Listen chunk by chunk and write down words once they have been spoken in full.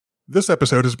This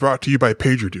episode is brought to you by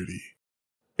PagerDuty.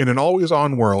 In an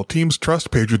always-on world, teams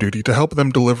trust PagerDuty to help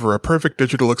them deliver a perfect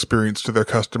digital experience to their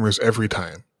customers every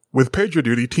time. With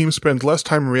PagerDuty, teams spend less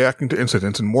time reacting to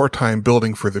incidents and more time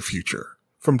building for the future.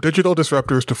 From digital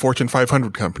disruptors to Fortune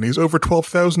 500 companies, over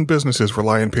 12,000 businesses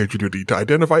rely on PagerDuty to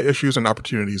identify issues and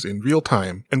opportunities in real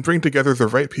time and bring together the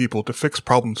right people to fix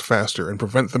problems faster and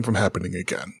prevent them from happening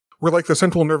again. We're like the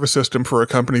central nervous system for a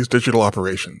company's digital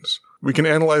operations. We can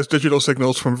analyze digital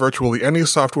signals from virtually any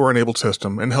software-enabled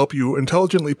system and help you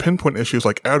intelligently pinpoint issues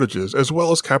like outages as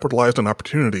well as capitalize on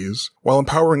opportunities while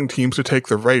empowering teams to take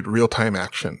the right real-time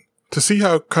action. To see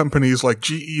how companies like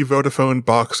GE, Vodafone,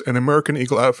 Box, and American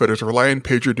Eagle Outfitters rely on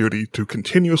PagerDuty to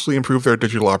continuously improve their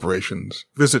digital operations,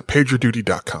 visit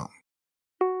PagerDuty.com.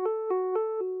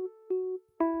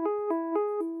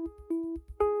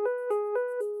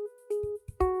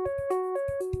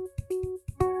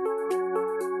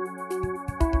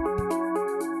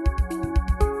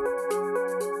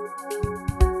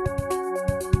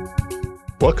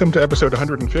 Welcome to episode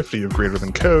 150 of Greater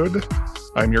Than Code.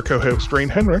 I'm your co-host, Rain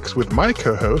Henricks, with my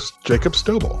co-host, Jacob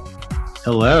Stobel.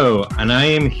 Hello, and I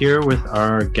am here with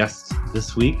our guest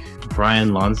this week, Brian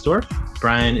Lonsdorf.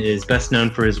 Brian is best known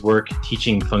for his work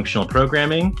teaching functional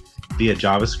programming via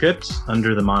JavaScript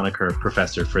under the moniker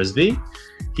Professor Frisbee.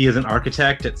 He is an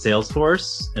architect at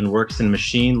Salesforce and works in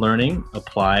machine learning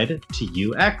applied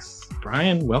to UX.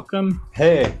 Brian, welcome.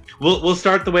 Hey. We'll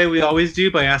start the way we always do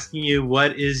by asking you,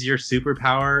 what is your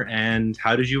superpower and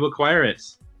how did you acquire it?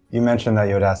 You mentioned that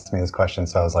you would ask me this question,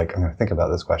 so I was like, I'm going to think about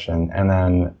this question. And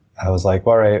then I was like,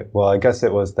 all right, well, I guess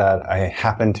it was that I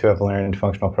happened to have learned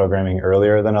functional programming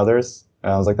earlier than others.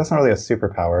 And I was like, that's not really a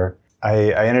superpower.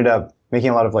 I ended up making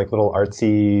a lot of like little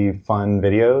artsy, fun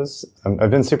videos.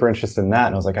 I've been super interested in that.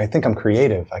 And I was like, I think I'm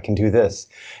creative. I can do this.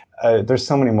 There's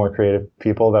so many more creative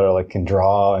people that are like can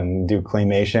draw and do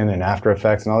claymation and After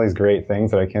Effects and all these great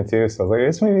things that I can't do. So I was like, I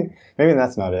guess maybe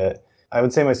that's not it. I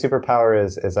would say my superpower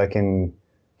is I can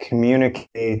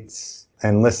communicate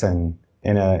and listen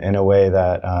in a way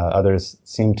that others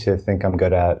seem to think I'm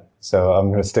good at. So I'm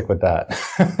going to stick with that.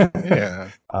 Yeah.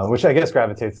 Which I guess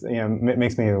gravitates,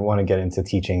 makes me want to get into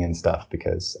teaching and stuff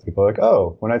because people are like,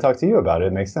 oh, when I talk to you about it,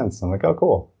 it makes sense. I'm like, oh,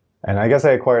 cool. And I guess I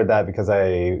acquired that because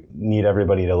I need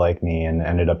everybody to like me and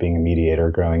ended up being a mediator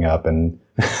growing up and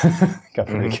got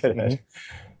pretty good at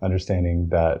understanding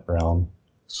that realm.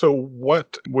 So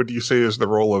what would you say is the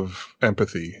role of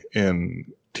empathy in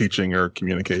teaching or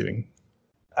communicating?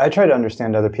 I try to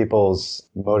understand other people's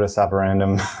modus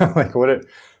operandum, like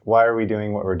why are we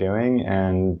doing what we're doing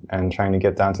and trying to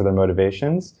get down to their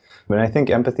motivations. But I think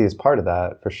empathy is part of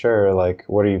that for sure. Like,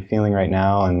 what are you feeling right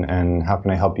now and how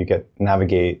can I help you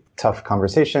navigate tough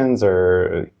conversations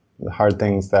or hard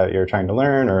things that you're trying to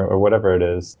learn or whatever it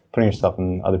is. Putting yourself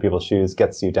in other people's shoes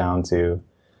gets you down to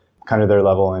kind of their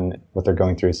level and what they're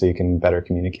going through so you can better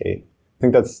communicate. I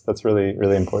think that's really,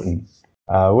 really important.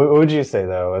 What would you say,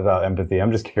 though, about empathy?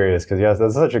 I'm just curious because, yes,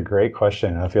 that's such a great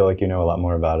question. I feel like you know a lot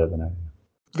more about it than I do.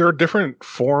 There are different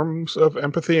forms of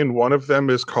empathy, and one of them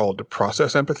is called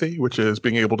process empathy, which is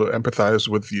being able to empathize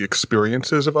with the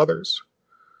experiences of others.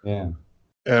 Yeah.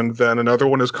 And then another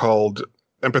one is called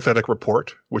empathetic rapport,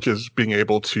 which is being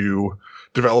able to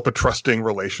develop a trusting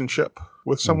relationship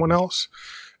with someone else.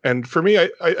 And for me,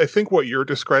 I think what you're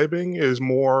describing is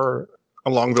more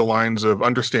along the lines of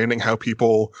understanding how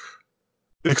people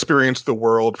experience the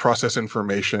world, process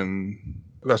information,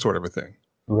 that sort of a thing.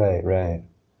 Right.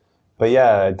 But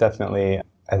yeah, definitely,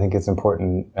 I think it's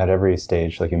important at every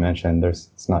stage, like you mentioned.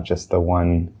 It's not just the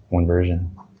one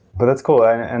version. But that's cool,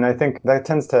 and I think that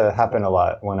tends to happen a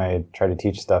lot when I try to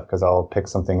teach stuff, because I'll pick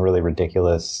something really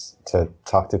ridiculous to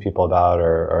talk to people about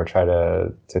or try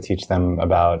to teach them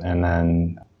about, and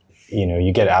then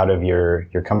you get out of your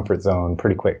comfort zone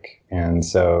pretty quick, and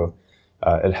so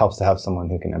it helps to have someone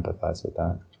who can empathize with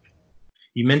that.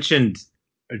 You mentioned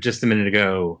just a minute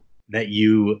ago that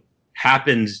you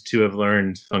happened to have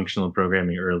learned functional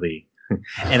programming early.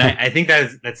 And I think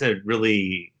that's a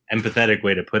really empathetic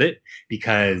way to put it,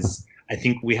 because I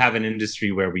think we have an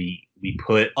industry where we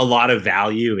put a lot of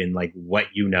value in like what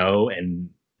you know and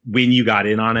when you got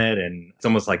in on it. And it's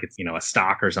almost like it's, a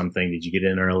stock or something. Did you get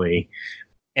in early?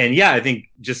 And yeah, I think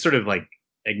just sort of like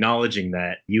acknowledging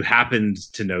that you happened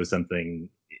to know something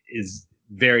is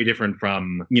very different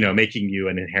from, making you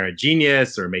an inherent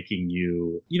genius or making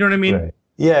you, you know what I mean? Right.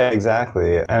 Yeah,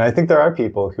 exactly. And I think there are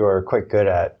people who are quite good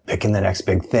at picking the next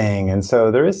big thing. And so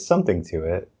there is something to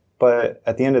it. But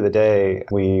at the end of the day,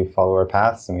 we follow our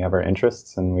paths and we have our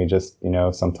interests and we just,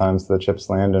 sometimes the chips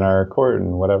land in our court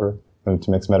and whatever,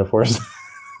 to mix metaphors.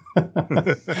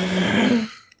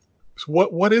 So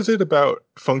what is it about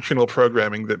functional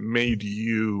programming that made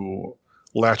you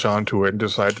latch onto it and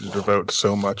decide to devote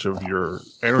so much of your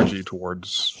energy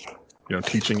towards,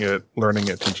 teaching it, learning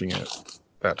it, teaching it,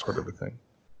 that sort of a thing?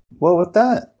 Well, with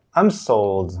that, I'm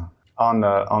sold on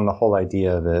the whole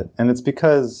idea of it, and it's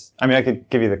because I could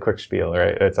give you the quick spiel,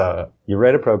 right? You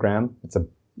write a program, it's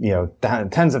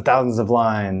tens of thousands of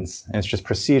lines, and it's just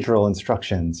procedural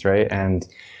instructions, right?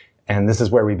 And this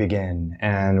is where we begin,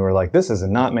 and we're like, this is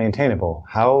not maintainable.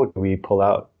 How do we pull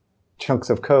out chunks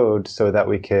of code so that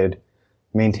we could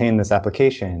maintain this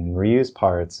application, reuse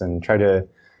parts, and try to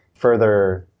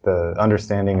further the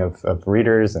understanding of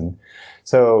readers? And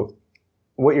so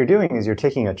what you're doing is you're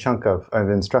taking a chunk of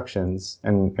instructions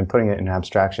and putting it in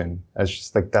abstraction as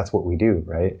just like, that's what we do,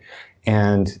 right?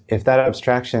 And if that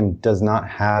abstraction does not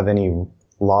have any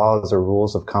laws or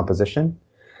rules of composition,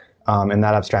 and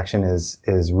that abstraction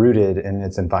is rooted in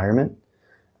its environment,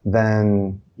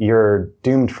 then you're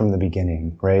doomed from the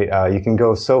beginning, right? You can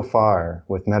go so far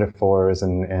with metaphors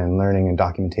and learning and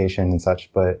documentation and such,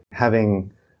 but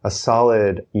having a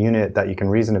solid unit that you can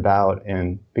reason about,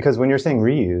 and because when you're saying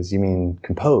reuse, you mean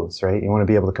compose, right? You want to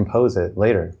be able to compose it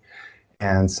later.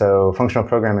 And so functional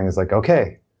programming is like,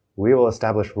 okay, we will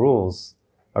establish rules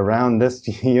around this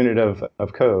unit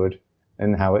of code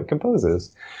and how it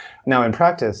composes. Now, in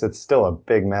practice, it's still a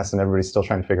big mess and everybody's still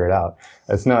trying to figure it out.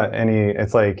 It's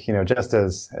like, just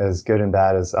as good and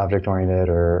bad as object-oriented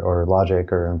or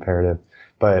logic or imperative,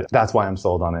 but that's why I'm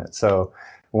sold on it. So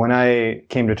when I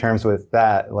came to terms with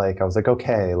that, like, I was like,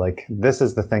 okay, like, this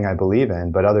is the thing I believe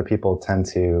in, but other people tend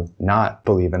to not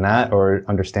believe in that or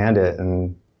understand it.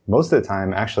 And most of the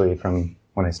time, actually, from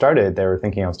when I started, they were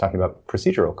thinking I was talking about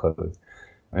procedural code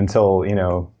until,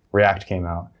 React came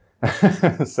out.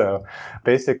 So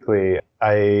basically,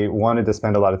 I wanted to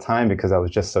spend a lot of time because I was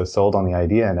just so sold on the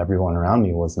idea and everyone around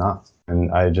me was not.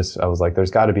 And I was like,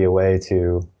 there's got to be a way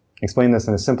to explain this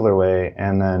in a simpler way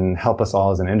and then help us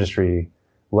all as an industry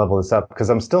level this up, because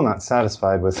I'm still not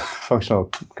satisfied with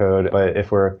functional code. But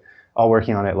if we're all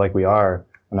working on it like we are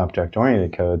an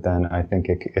object-oriented code, then I think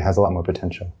it has a lot more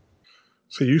potential.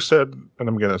 So you said, and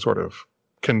I'm going to sort of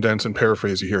condense and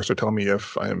paraphrase you here, so tell me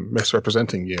if I'm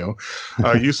misrepresenting you.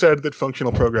 You said that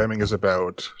functional programming is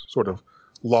about sort of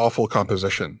lawful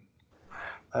composition.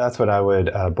 That's what I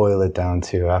would boil it down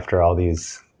to after all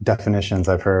these definitions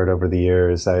I've heard over the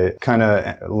years. I kind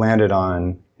of landed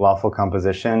on lawful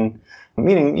composition,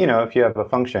 meaning, if you have a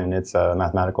function, it's a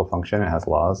mathematical function, it has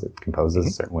laws, it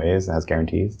composes certain ways, it has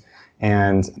guarantees.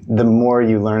 And the more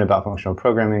you learn about functional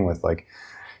programming with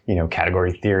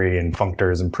category theory and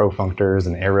functors and profunctors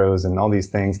and arrows and all these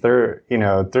things, they're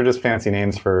just fancy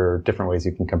names for different ways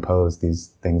you can compose these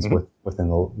things within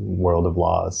the world of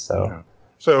laws. So, yeah.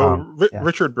 So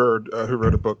Richard Bird, who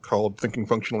wrote a book called Thinking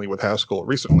Functionally with Haskell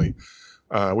recently,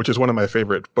 which is one of my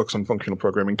favorite books on functional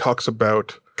programming, talks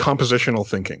about compositional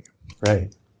thinking.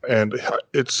 Right. And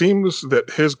it seems that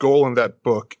his goal in that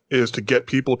book is to get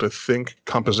people to think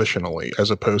compositionally as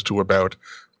opposed to about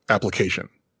application.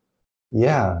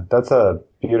 Yeah, that's a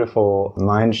beautiful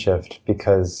mind shift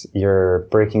because you're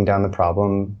breaking down the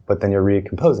problem, but then you're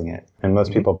recomposing it. And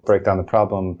most people break down the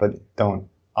problem, but don't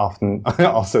often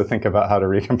also think about how to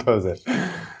recompose it.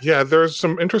 Yeah, there's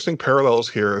some interesting parallels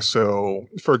here. So,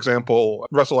 for example,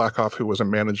 Russell Ackoff, who was a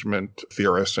management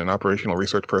theorist and operational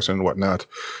research person and whatnot,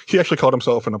 he actually called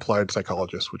himself an applied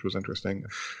psychologist, which was interesting.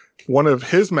 One of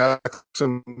his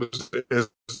maxims is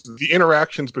the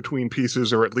interactions between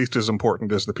pieces are at least as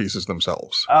important as the pieces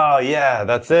themselves. Oh, yeah,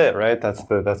 that's it, right? That's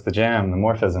the jam, the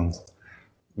morphisms.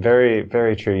 Very,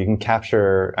 very true. You can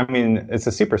capture, it's a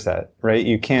superset, right?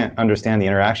 You can't understand the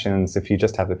interactions if you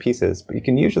just have the pieces, but you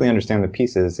can usually understand the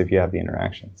pieces if you have the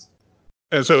interactions.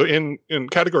 And so in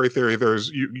category theory,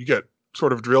 you get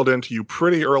sort of drilled into you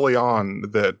pretty early on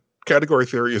that category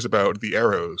theory is about the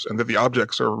arrows and that the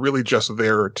objects are really just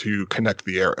there to connect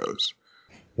the arrows.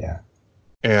 Yeah.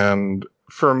 And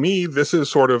for me, this is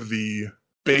sort of the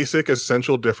basic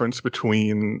essential difference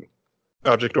between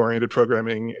object-oriented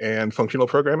programming and functional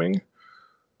programming.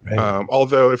 Right.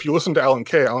 Although if you listen to Alan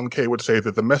Kay would say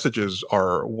that the messages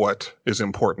are what is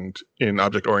important in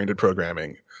object-oriented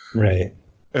programming. Right.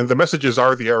 And the messages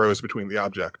are the arrows between the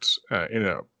objects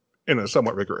in a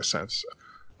somewhat rigorous sense.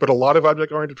 But a lot of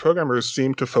object-oriented programmers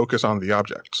seem to focus on the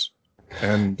objects.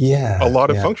 And a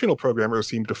lot of functional programmers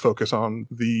seem to focus on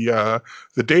the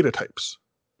data types.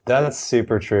 That's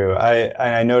super true.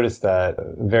 I noticed that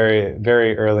very,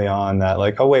 very early on that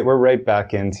we're right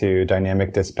back into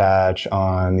dynamic dispatch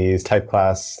on these type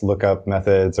class lookup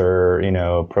methods or,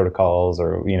 protocols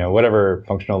or, whatever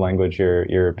functional language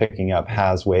you're picking up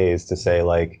has ways to say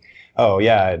oh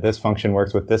yeah, this function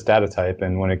works with this data type,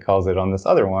 and when it calls it on this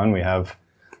other one, we have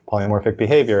polymorphic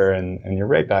behavior, and you're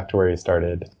right back to where you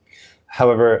started.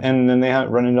 However, and then they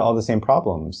run into all the same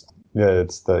problems.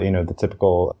 It's the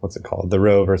typical, what's it called, the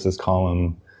row versus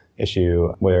column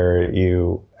issue, where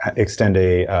you extend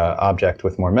a object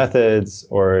with more methods,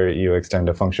 or you extend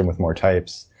a function with more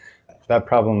types. That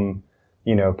problem,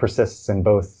 persists in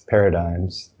both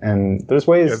paradigms. And there's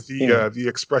ways. The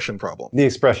expression problem. The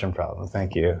expression problem.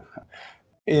 Thank you.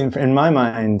 In my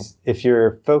mind, if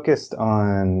you're focused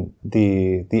on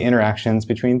the interactions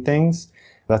between things,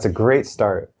 that's a great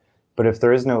start. But if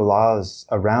there is no laws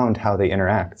around how they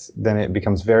interact, then it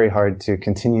becomes very hard to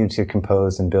continue to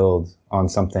compose and build on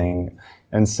something.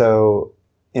 And so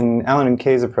in Alan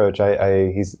Kay's approach,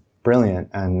 he's brilliant,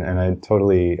 and I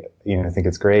totally think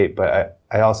it's great. But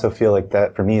I also feel like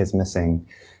that for me is missing.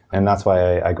 And that's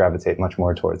why I gravitate much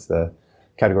more towards the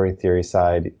category theory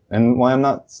side, and why I'm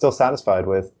not still satisfied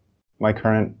with my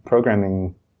current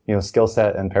programming, skill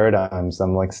set and paradigms.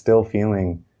 I'm like still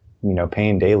feeling,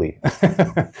 pain daily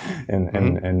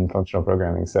in functional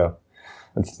programming. So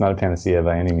it's not a panacea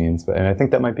by any means, and I think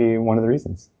that might be one of the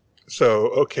reasons. So,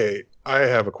 okay, I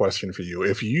have a question for you.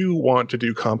 If you want to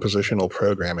do compositional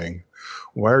programming,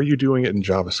 why are you doing it in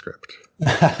JavaScript?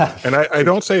 And I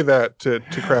don't say that to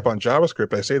crap on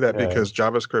JavaScript. I say that because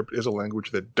JavaScript is a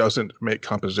language that doesn't make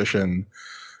composition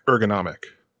ergonomic.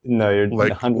 No, you're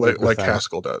like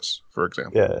Haskell does, for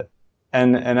example. Yeah,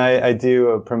 and I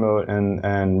do promote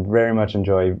and very much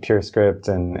enjoy PureScript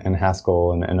and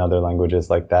Haskell and other languages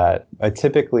like that. I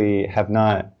typically have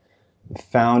not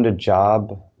found a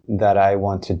job that I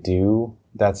want to do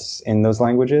that's in those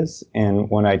languages. And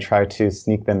when I try to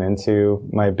sneak them into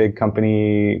my big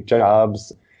company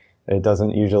jobs, it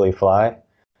doesn't usually fly.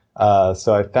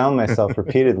 So I found myself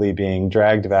repeatedly being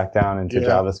dragged back down into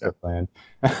JavaScript land.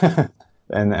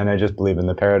 and I just believe in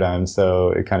the paradigm. So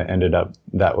it kind of ended up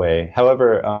that way.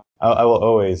 However, I will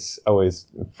always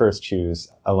first choose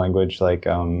a language like,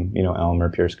 Elm or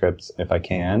PureScript if I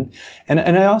can. And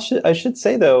I should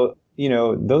say though,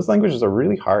 those languages are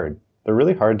really hard. They're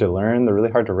really hard to learn. They're really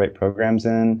hard to write programs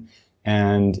in.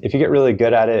 And if you get really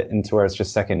good at it into where it's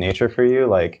just second nature for you,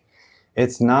 like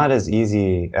it's not as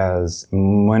easy as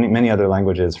many other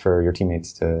languages for your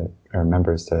teammates or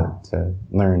members to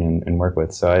learn and work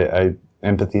with. So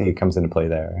empathy comes into play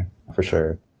there for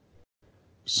sure.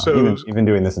 So even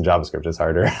doing this in JavaScript is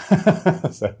harder.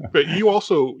 So. But you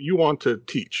want to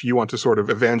teach. You want to sort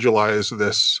of evangelize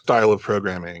this style of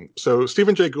programming. So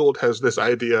Stephen Jay Gould has this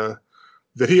idea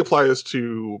that he applies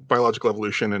to biological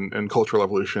evolution and cultural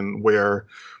evolution, where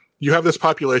you have this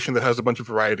population that has a bunch of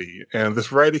variety, and this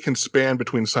variety can span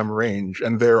between some range,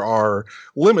 and there are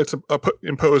limits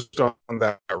imposed on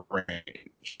that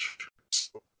range.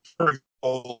 So, for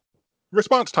example,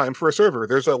 response time for a server,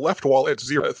 there's a left wall at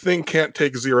 0. A thing can't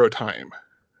take 0 time,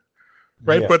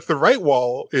 right? Yeah. But the right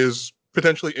wall is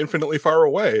potentially infinitely far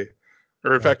away,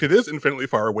 or in fact, it is infinitely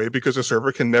far away because a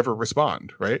server can never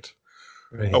respond, right?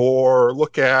 Right. Or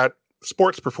look at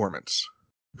sports performance.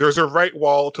 There's a right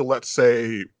wall to, let's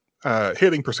say,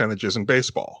 hitting percentages in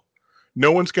baseball.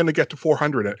 No one's going to get to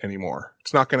 400 anymore.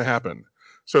 It's not going to happen.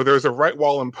 So there's a right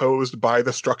wall imposed by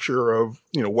the structure of,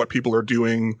 what people are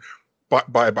doing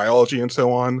by biology and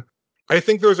so on. I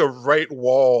think there's a right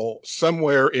wall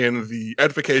somewhere in the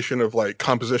edification of like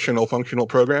compositional functional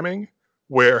programming,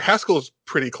 where Haskell is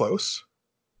pretty close.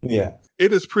 Yeah.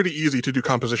 It is pretty easy to do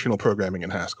compositional programming in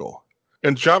Haskell.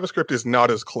 And JavaScript is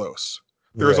not as close.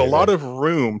 There's a lot of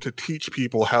room to teach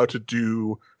people how to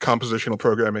do compositional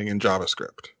programming in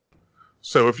JavaScript.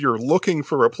 So if you're looking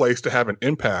for a place to have an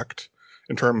impact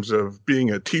in terms of being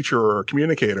a teacher or a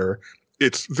communicator,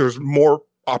 there's more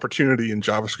opportunity in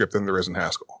JavaScript than there is in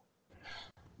Haskell.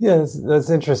 Yeah,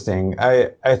 that's interesting.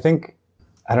 I think,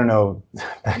 I don't know,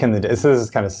 back in the day, this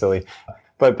is kind of silly.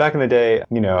 But back in the day,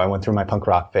 I went through my punk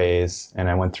rock phase, and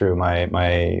I went through my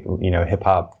hip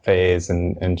hop phase,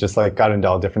 and just like got into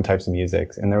all different types of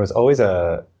music. And there was always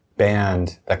a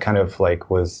band that kind of like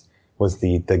was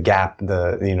the gap,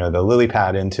 the lily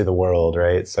pad into the world,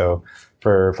 right? So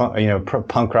for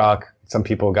punk rock, some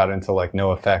people got into like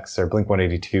NoFX or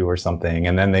Blink-182 or something,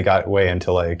 and then they got way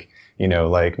into like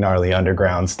gnarly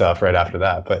underground stuff right after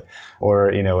that. But,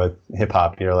 or, with hip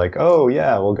hop, you're like, oh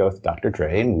yeah, we'll go with Dr.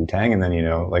 Dre and Wu-Tang. And then,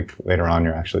 like later on,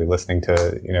 you're actually listening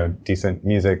to, decent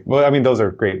music. Well, I mean, those are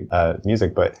great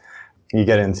music, but you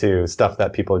get into stuff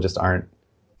that people just aren't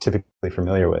typically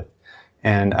familiar with.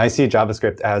 And I see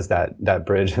JavaScript as that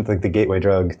bridge, like the gateway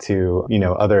drug to,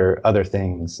 other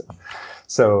things.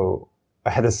 So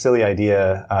I had this silly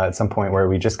idea at some point where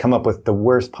we just come up with the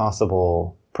worst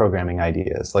possible programming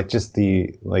ideas, like just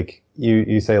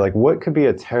you say like, what could be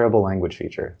a terrible language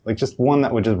feature? Like just one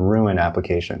that would just ruin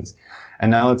applications. And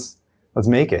now let's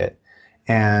make it.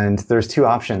 And there's two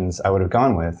options I would have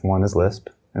gone with. One is Lisp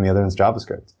and the other is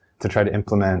JavaScript, to try to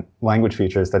implement language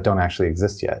features that don't actually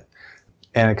exist yet.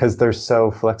 And because they're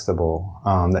so flexible,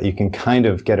 that you can kind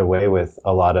of get away with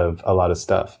a lot of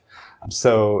stuff.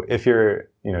 So if you're,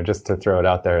 just to throw it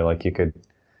out there, like you could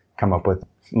come up with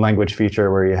language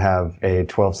feature where you have a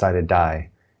 12-sided die,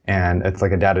 and it's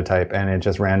like a data type, and it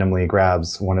just randomly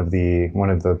grabs one of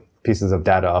the pieces of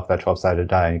data off that 12-sided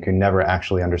die. You can never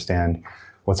actually understand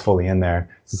what's fully in there.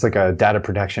 So it's like a data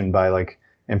protection by like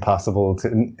impossible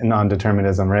to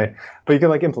non-determinism, right? But you can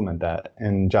like implement that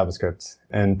in JavaScript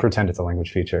and pretend it's a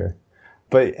language feature.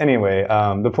 But anyway,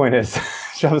 the point is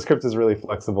JavaScript is really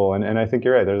flexible, and I think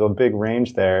you're right. There's a big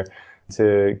range there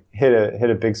to hit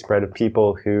a big spread of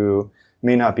people who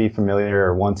may not be familiar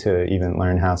or want to even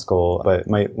learn Haskell, but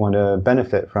might want to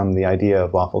benefit from the idea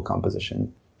of lawful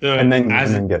composition, and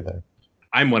then get there.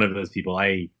 I'm one of those people.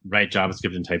 I write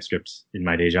JavaScript and TypeScript in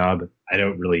my day job. I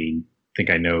don't really think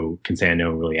I know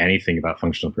really anything about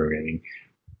functional programming.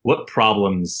 What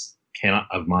problems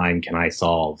of mine can I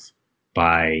solve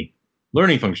by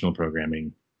learning functional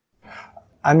programming?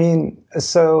 I mean,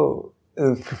 so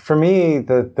for me,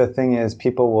 the thing is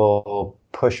people will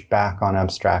push back on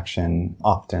abstraction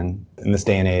often in this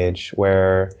day and age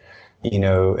where,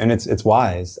 and it's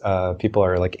wise. People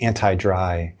are like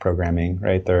anti-dry programming,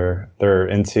 right? They're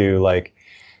into like,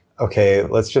 okay,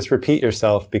 let's just repeat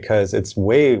yourself because it's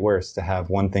way worse to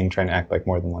have one thing trying to act like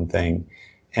more than one thing.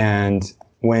 And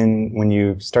when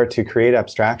you start to create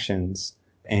abstractions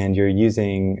and you're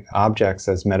using objects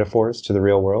as metaphors to the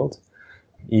real world,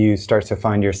 you start to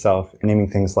find yourself naming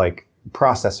things like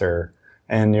processor,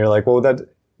 and you're like, well,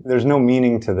 there's no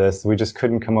meaning to this. We just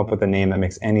couldn't come up with a name that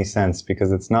makes any sense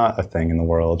because it's not a thing in the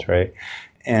world, right?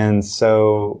 And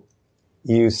so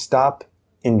you stop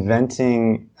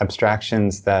inventing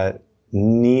abstractions that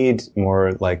need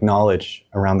more like knowledge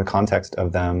around the context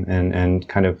of them, and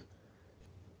kind of,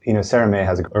 Sarah May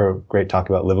has a great talk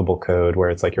about livable code, where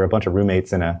it's like you're a bunch of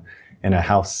roommates in a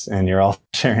house and you're all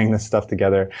sharing this stuff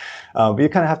together. But you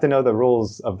kind of have to know the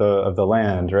rules of the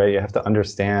land, right? You have to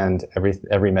understand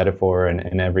every metaphor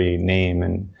and every name.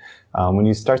 And when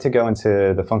you start to go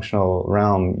into the functional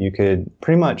realm, you could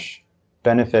pretty much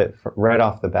benefit right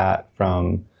off the bat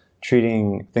from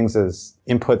treating things as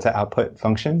input to output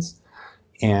functions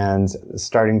and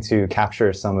starting to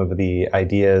capture some of the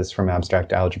ideas from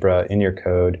abstract algebra in your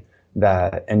code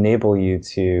that enable you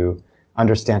to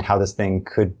understand how this thing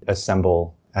could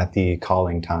assemble at the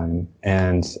calling time.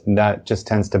 And that just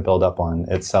tends to build up on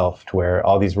itself to where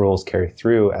all these rules carry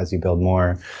through as you build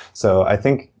more. So I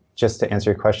think, just to answer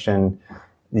your question,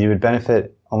 you would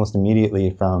benefit almost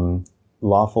immediately from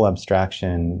lawful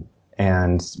abstraction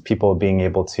and people being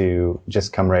able to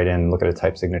just come right in, look at a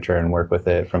type signature and work with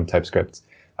it from TypeScript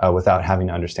without having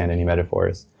to understand any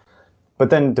metaphors.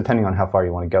 But then depending on how far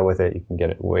you want to go with it, you can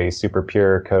get it way super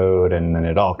pure code, and then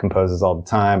it all composes all the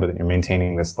time, but then you're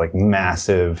maintaining this like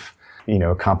massive,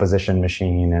 composition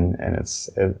machine, and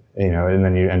and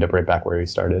then you end up right back where you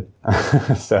started.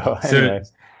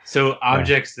 So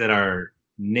objects that are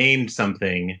named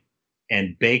something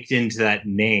and baked into that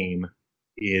name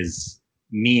is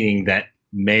meaning that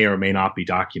may or may not be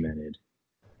documented.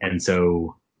 And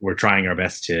so we're trying our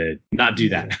best to not do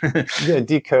that. Yeah,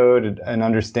 decode and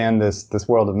understand this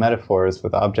world of metaphors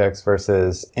with objects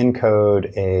versus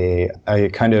encode a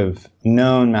kind of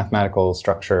known mathematical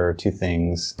structure to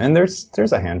things. And there's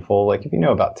a handful, like if you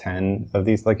know about 10 of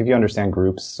these, like if you understand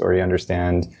groups or you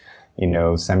understand,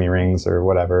 semi-rings or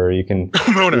whatever, you can...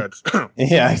 Monads.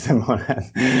 Yeah, I said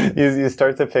monads. You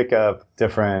start to pick up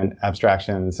different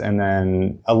abstractions, and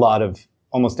then a lot of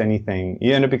almost anything,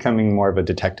 you end up becoming more of a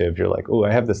detective. You're like, oh,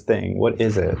 I have this thing. What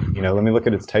is it? Let me look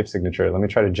at its type signature. Let me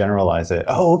try to generalize it.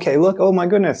 Oh, okay, look. Oh my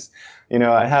goodness.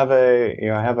 I have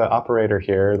an operator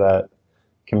here that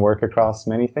can work across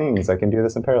many things. I can do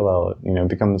this in parallel, it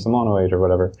becomes a monoid or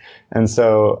whatever. And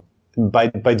so by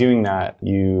doing that,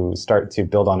 you start to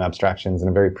build on abstractions in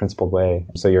a very principled way.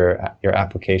 So your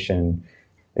application,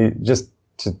 just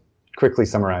to quickly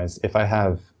summarize, if I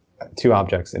have two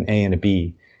objects, an A and a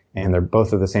B, and they're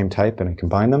both of the same type and I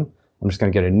combine them, I'm just going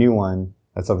to get a new one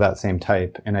that's of that same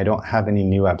type, and I don't have any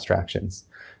new abstractions.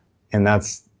 And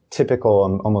that's typical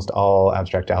in almost all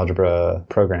abstract algebra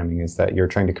programming, is that you're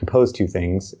trying to compose two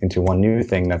things into one new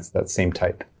thing that's that same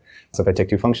type. So if I take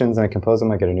two functions and I compose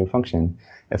them, I get a new function.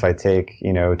 If I take,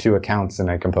 two accounts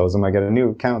and I compose them, I get a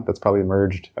new account that's probably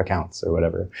merged accounts or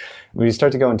whatever. When you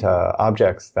start to go into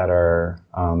objects that are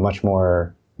much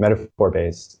more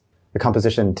metaphor-based, the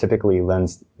composition typically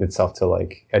lends itself to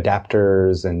like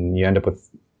adapters, and you end up with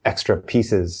extra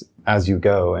pieces as you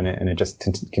go, and it just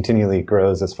continually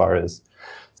grows as far as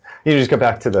you just go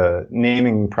back to the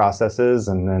naming processes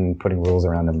and then putting rules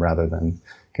around them rather than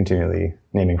continually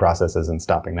naming processes and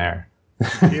stopping there.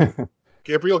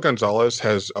 Gabriel Gonzalez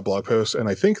has a blog post, and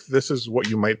I think this is what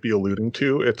you might be alluding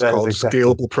to. It's That is called exactly.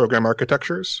 Scalable Program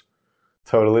Architectures.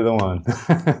 Totally the one.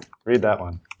 Read that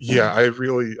one. Yeah, I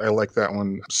like that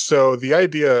one. So the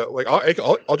idea, like,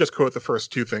 I'll just quote the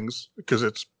first two things because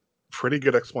it's pretty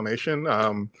good explanation.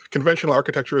 Conventional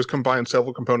architectures combine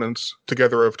several components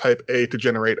together of type A to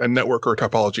generate a network or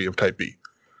topology of type B.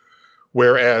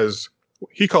 Whereas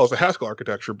he calls it Haskell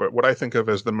architecture, but what I think of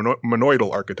as the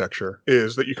monoidal architecture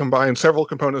is that you combine several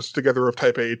components together of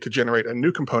type A to generate a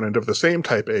new component of the same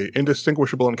type A,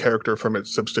 indistinguishable in character from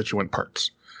its substituent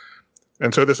parts.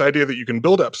 And so this idea that you can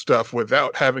build up stuff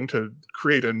without having to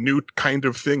create a new kind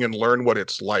of thing and learn what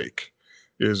it's like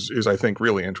is I think,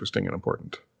 really interesting and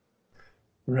important.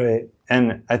 Right.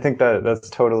 And I think that that's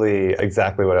totally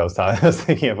exactly what I was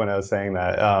thinking of when I was saying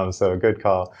that. So good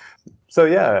call. So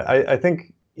yeah, I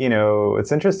think,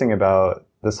 what's interesting about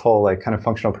this whole like kind of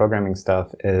functional programming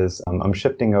stuff is I'm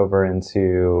shifting over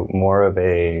into more of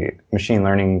a machine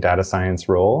learning data science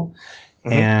role.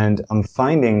 Mm-hmm. And I'm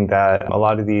finding that a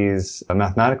lot of these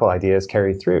mathematical ideas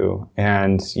carry through,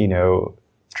 and,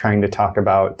 trying to talk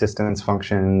about distance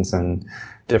functions and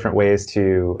different ways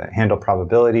to handle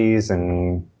probabilities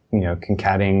and,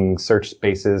 concatenating search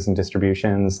spaces and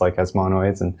distributions like as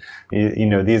monoids. And,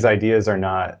 these ideas are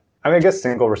not, I guess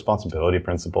single responsibility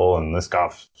principle and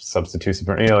Liskov substitution,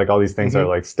 like all these things mm-hmm. are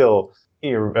like still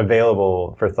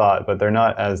available for thought, but they're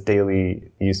not as daily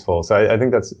useful. So I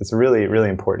think it's really, really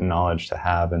important knowledge to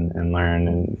have and learn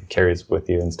and carries with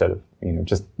you instead of,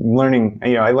 just learning.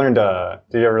 I learned,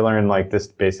 did you ever learn like this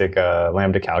basic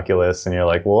lambda calculus, and you're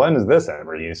like, well, when is this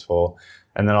ever useful?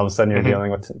 And then all of a sudden you're mm-hmm.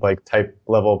 dealing with like type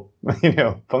level,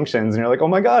 functions, and you're like, oh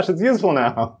my gosh, it's useful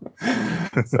now.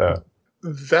 So.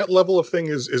 That level of thing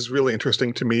is really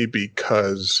interesting to me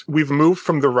because we've moved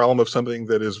from the realm of something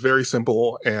that is very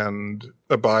simple and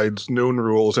abides known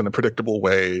rules in a predictable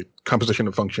way, composition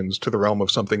of functions, to the realm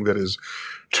of something that is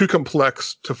too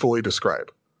complex to fully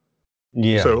describe.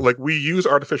 Yeah. So like we use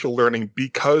artificial learning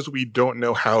because we don't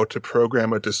know how to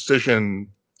program a decision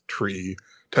tree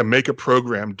to make a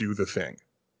program do the thing.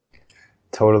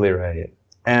 Totally right.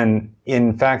 And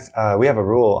in fact, we have a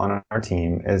rule on our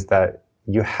team is that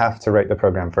you have to write the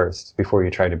program first before you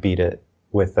try to beat it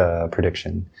with a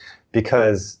prediction,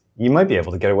 because you might be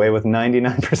able to get away with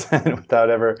 99% without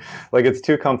ever, like it's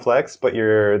too complex, but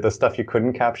the stuff you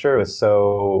couldn't capture was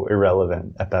so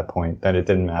irrelevant at that point that it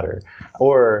didn't matter.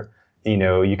 Or,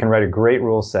 you can write a great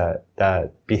rule set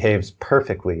that behaves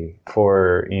perfectly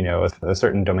for, a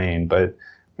certain domain, but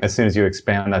as soon as you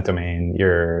expand that domain,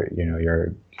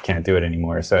 you can't do it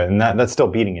anymore. So, and that's still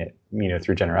beating it,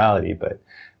 through generality, but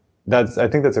I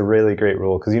think that's a really great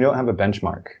rule because you don't have a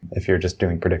benchmark if you're just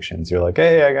doing predictions. You're like,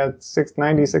 hey, I got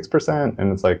 96%.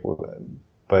 And it's like,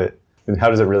 but how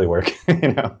does it really work?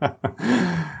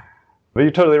 But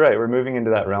you're totally right. We're moving into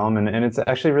that realm, and it's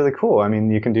actually really cool. I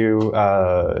mean, you can do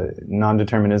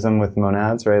non-determinism with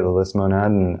monads, right? The list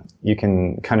monad, and you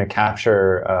can kind of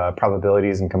capture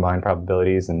probabilities and combine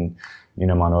probabilities and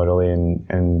monoidally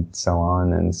and so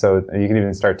on. And so you can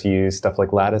even start to use stuff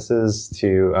like lattices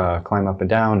to climb up and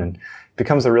down, and it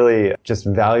becomes a really just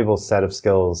valuable set of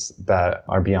skills that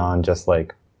are beyond just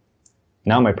like,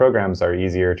 now my programs are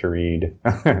easier to read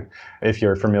if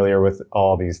you're familiar with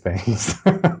all these things.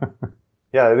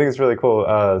 Yeah, I think it's really cool.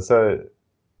 So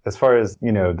as far as,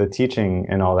 the teaching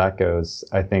and all that goes,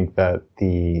 I think that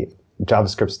the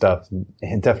JavaScript stuff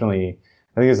definitely,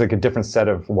 I think there's like a different set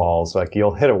of walls. Like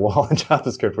you'll hit a wall in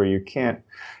JavaScript where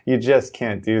you just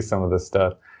can't do some of this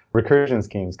stuff. Recursion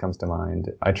schemes comes to mind.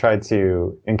 I tried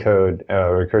to encode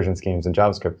recursion schemes in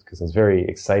JavaScript because I was very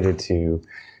excited to,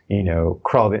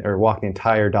 crawl or walk the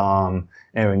entire DOM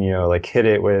and, like hit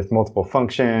it with multiple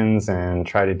functions and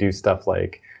try to do stuff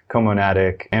like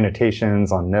comonadic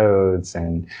annotations on nodes.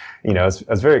 And, I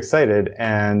was very excited,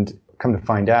 and come to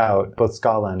find out, both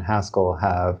Scala and Haskell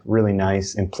have really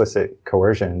nice implicit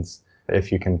coercions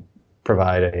if you can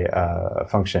provide a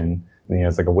function,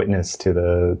 it's like a witness to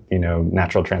the,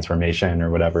 natural transformation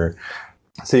or whatever.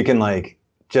 So you can like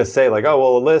just say like, oh,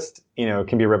 well, a list,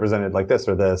 can be represented like this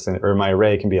or this, or my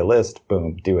array can be a list,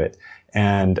 boom, do it.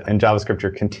 And in JavaScript,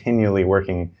 you're continually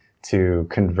working to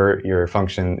convert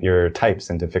your types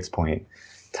into fixed point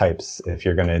types if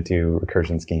you're going to do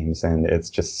recursion schemes, and it's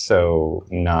just so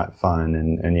not fun,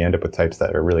 and you end up with types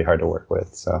that are really hard to work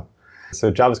with. So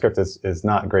So JavaScript is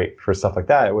not great for stuff like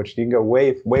that, which you can go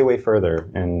way, way, way further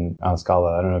in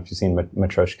Scala. I don't know if you've seen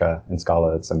Matryoshka in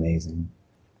Scala. It's amazing.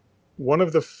 One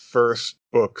of the first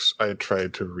books I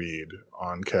tried to read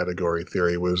on category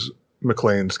theory was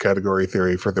McLean's Category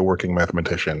Theory for the Working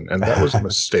Mathematician, and that was a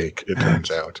mistake, it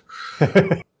turns out.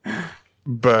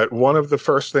 But one of the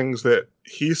first things that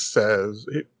he says,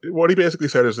 what he basically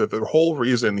said is that the whole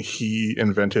reason he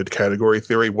invented category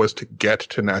theory was to get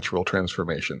to natural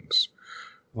transformations.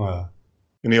 Wow.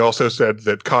 And he also said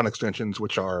that Conn extensions,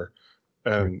 which are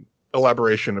an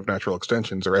elaboration of natural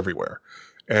extensions, are everywhere.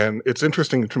 And it's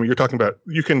interesting to me, you're talking about,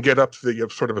 you can get up the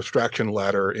sort of abstraction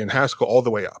ladder in Haskell all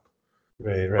the way up.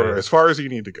 Right. Or as far as you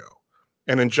need to go.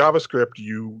 And in JavaScript,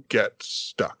 you get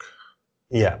stuck.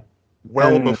 Yeah.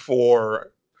 Well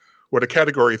before what a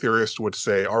category theorist would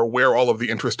say are where all of the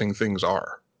interesting things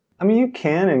are. I mean, you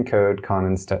can encode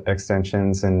Conn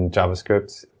extensions in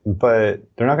JavaScript, but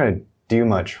they're not going to do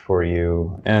much for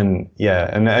you. And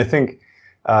I think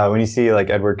when you see like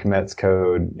Edward Kmet's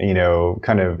code,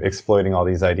 kind of exploiting all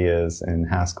these ideas in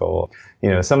Haskell,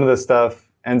 some of the stuff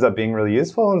ends up being really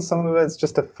useful, and some of it's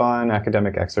just a fun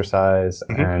academic exercise.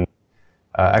 Mm-hmm. And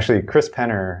actually, Chris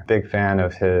Penner, big fan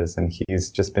of his, and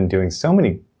he's just been doing so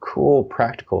many cool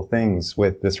practical things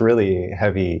with this really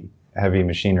heavy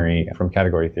machinery from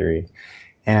category theory.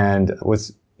 And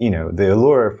what's, the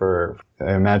allure for,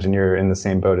 I imagine you're in the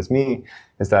same boat as me,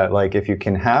 is that like, if you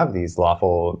can have these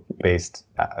lawful based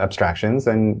abstractions,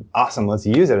 then awesome, let's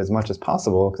use it as much as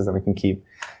possible, because then we can keep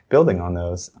building on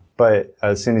those. But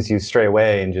as soon as you stray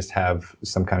away and just have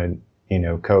some kind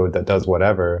of, code that does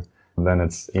whatever, then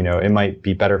it's, it might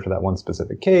be better for that one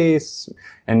specific case.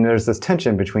 And there's this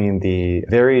tension between the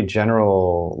very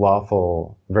general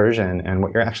lawful version and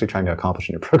what you're actually trying to accomplish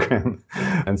in your program.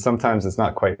 And sometimes it's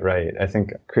not quite right. I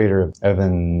think creator of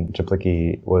Evan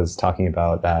Czaplicki was talking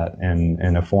about that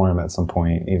in a forum at some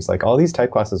point. He was like, all these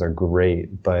type classes are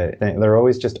great, but they're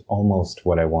always just almost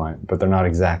what I want, but they're not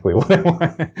exactly what I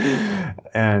want.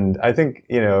 And I think,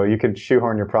 you could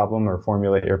shoehorn your problem or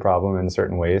formulate your problem in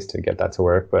certain ways to get that to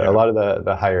work. But a lot of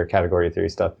the higher category theory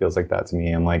stuff feels like that to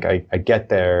me. I'm like, I get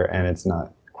there and it's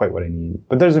not quite what I need.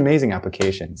 But there's amazing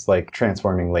applications, like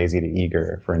transforming lazy to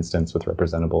eager, for instance, with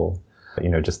representable,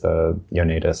 just the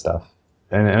Yoneda stuff.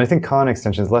 And I think Conn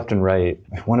extensions left and right,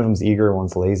 one of them's eager,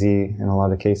 one's lazy in a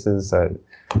lot of cases.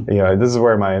 This is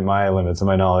where my limits of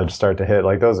my knowledge start to hit.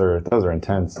 Like those are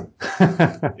intense.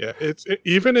 Yeah,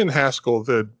 even in Haskell,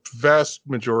 the vast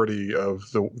majority of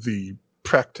the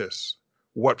practice,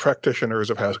 what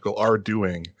practitioners of Haskell are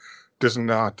doing, does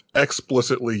not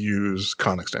explicitly use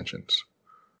Conn extensions.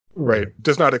 Right.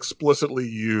 Does not explicitly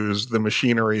use the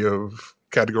machinery of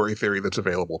category theory that's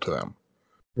available to them.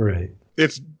 Right.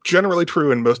 It's generally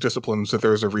true in most disciplines that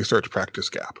there's a research practice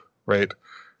gap, right?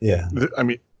 Yeah. I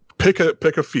mean, pick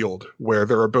a field where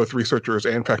there are both researchers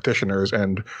and practitioners,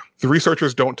 and the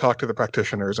researchers don't talk to the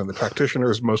practitioners, and the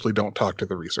practitioners mostly don't talk to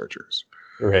the researchers.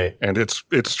 Right. And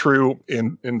it's true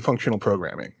in functional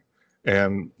programming.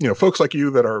 And, folks like you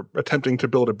that are attempting to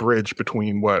build a bridge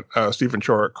between what Stephen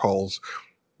Shorrock calls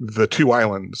the two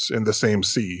islands in the same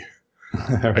sea,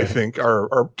 right. I think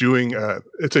are doing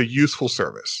it's a useful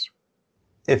service.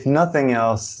 If nothing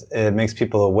else, it makes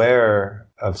people aware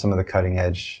of some of the cutting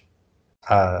edge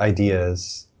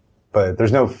ideas, but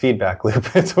there's no feedback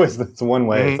loop. It's one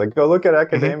way. Mm-hmm. It's like, go look at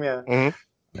academia.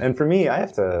 Mm-hmm. And for me, I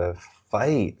have to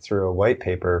fight through a white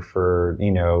paper for,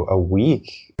 a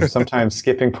week, sometimes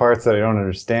skipping parts that I don't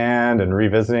understand and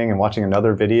revisiting and watching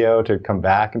another video to come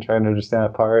back and try to understand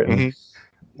that part. And,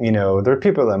 there are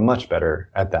people that are much better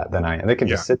at that than I am. They can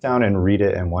just sit down and read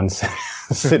it in one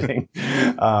sitting.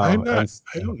 I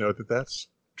don't know that that's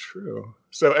true.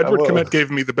 So Edward Kmet gave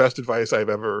me the best advice I've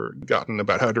ever gotten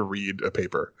about how to read a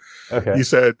paper. Okay. He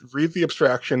said, read the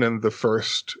abstraction in the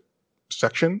first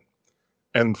section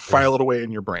and file it away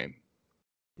in your brain.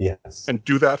 Yes. And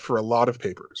do that for a lot of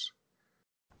papers.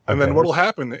 And then what will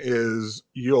happen is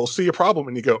you'll see a problem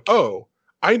and you go, oh,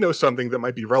 I know something that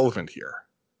might be relevant here.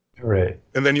 Right.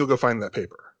 And then you'll go find that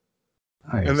paper.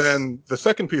 Nice. And then the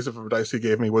second piece of advice he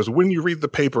gave me was, when you read the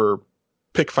paper,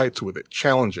 pick fights with it,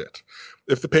 challenge it.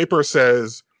 If the paper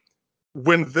says,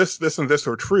 when this, and this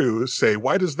are true, say,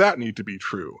 why does that need to be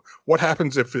true? What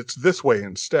happens if it's this way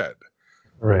instead?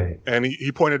 Right. And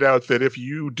he pointed out that if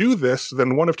you do this,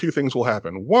 then one of two things will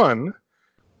happen. One,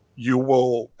 you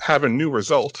will have a new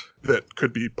result that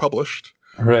could be published.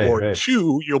 Right. Or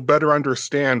two, you'll better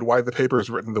understand why the paper is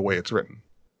written the way it's written.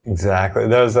 Exactly.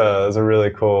 That was a really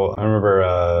cool. I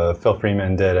remember Phil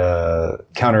Freeman did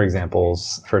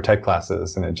counterexamples for type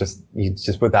classes, and you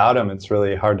just without them, it's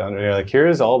really hard to understand. You're like,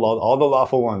 here's all the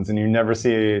lawful ones, and you never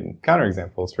see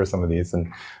counterexamples for some of these. And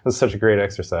it was such a great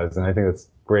exercise, and I think that's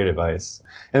great advice.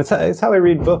 And it's how I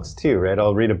read books too, right?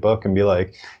 I'll read a book and be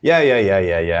like,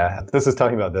 yeah. This is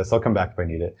talking about this. I'll come back if I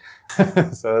need it.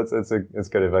 So it's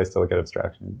good advice to look at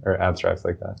abstraction or abstracts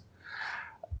like that.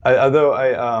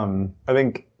 I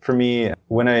think for me,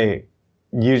 when I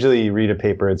usually read a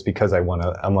paper, it's because I'm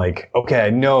like, okay,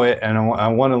 I know it, and I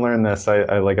want to learn this.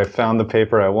 I found the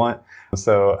paper I want.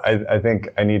 So I think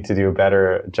I need to do a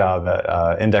better job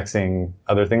at indexing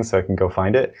other things so I can go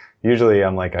find it. Usually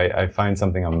I'm like, I find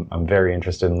something I'm very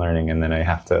interested in learning, and then I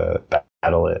have to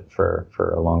battle it for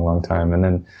a long, long time. And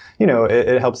then,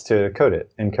 it helps to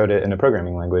encode it in a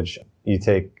programming language. You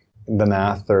take the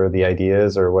math or the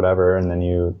ideas or whatever, and then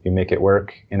you make it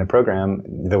work in a program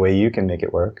the way you can make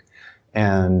it work.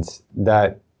 And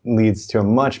that leads to a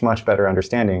much, much better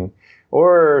understanding,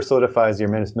 or solidifies your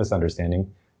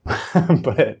misunderstanding.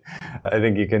 But I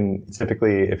think you can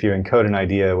typically, if you encode an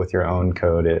idea with your own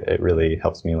code, it really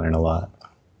helps me learn a lot.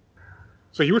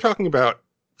 So you were talking about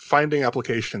finding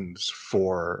applications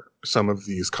for some of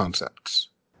these concepts.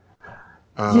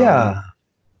 Yeah.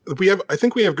 I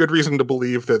think we have good reason to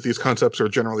believe that these concepts are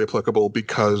generally applicable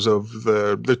because of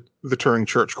the Turing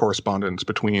Church correspondence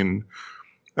between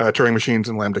Turing machines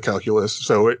and lambda calculus.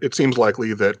 So it seems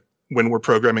likely that when we're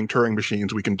programming Turing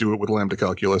machines, we can do it with lambda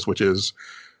calculus, which is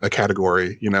a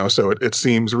category, So it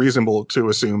seems reasonable to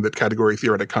assume that category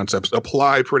theoretic concepts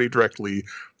apply pretty directly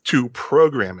to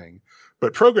programming.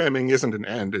 But programming isn't an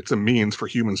end, it's a means for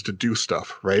humans to do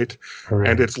stuff, right? Right.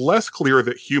 And it's less clear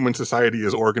that human society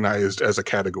is organized as a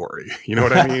category. You know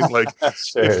what I mean? Like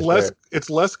Sure, it's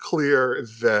less clear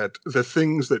that the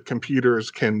things that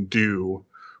computers can do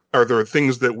are the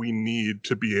things that we need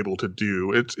to be able to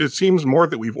do. It seems more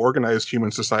that we've organized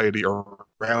human society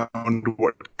around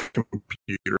what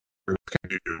computers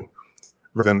can do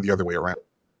rather than the other way around.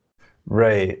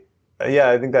 Right.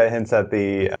 Yeah, I think that hints at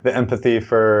the empathy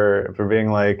for being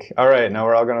like, all right, now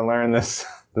we're all going to learn this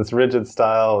rigid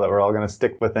style that we're all going to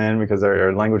stick within because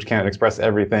our language can't express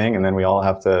everything, and then we all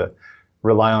have to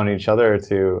rely on each other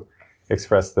to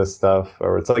express this stuff.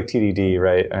 Or it's like TDD,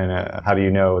 right? And how do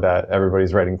you know that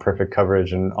everybody's writing perfect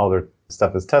coverage and all their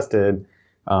stuff is tested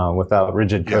without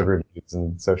rigid code reviews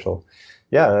and social?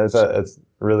 Yeah, it's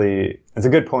a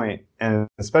good point, and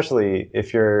especially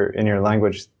if you're in your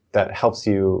language that helps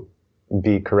you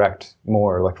be correct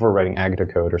more, like if we're writing Agda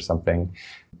code or something,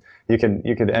 you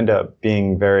could end up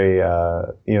being very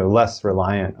less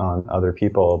reliant on other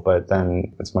people, but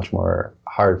then it's much more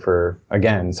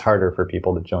it's harder for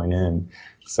people to join in.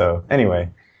 So anyway,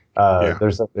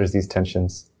 there's these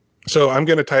tensions. So I'm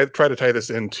going to try to tie this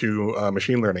into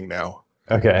machine learning now.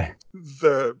 Okay.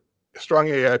 The strong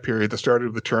AI period that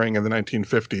started with Turing in the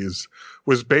 1950s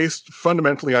was based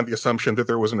fundamentally on the assumption that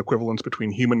there was an equivalence between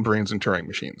human brains and Turing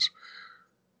machines.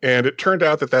 And it turned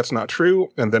out that that's not true.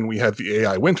 And then we had the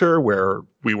AI winter where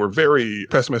we were very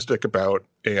pessimistic about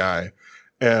AI.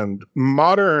 And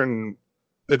modern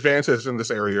advances in this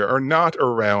area are not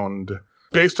around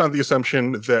based on the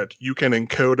assumption that you can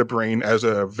encode a brain as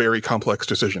a very complex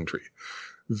decision tree.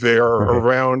 They're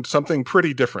around something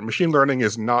pretty different. Machine learning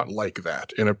is not like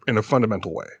that in a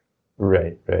fundamental way.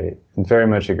 Right. Very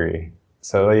much agree.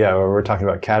 So yeah, we're talking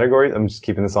about categories. I'm just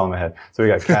keeping this all in my head. So we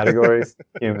got categories,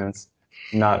 humans.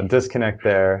 Not a disconnect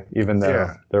there, even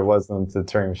though there was them to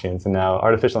Turing machines, and now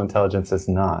artificial intelligence is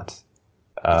not.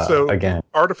 Again,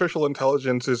 artificial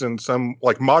intelligence is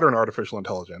modern artificial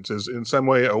intelligence is in some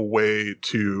way a way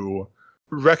to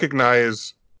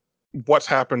recognize what's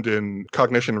happened in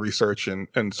cognition research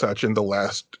and such in the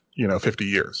last 50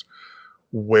 years,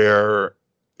 where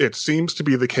it seems to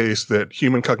be the case that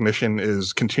human cognition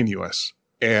is continuous,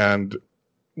 and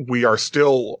we are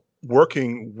still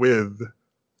working with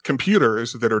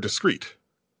computers that are discrete.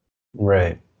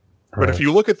 Right. But if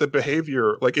you look at the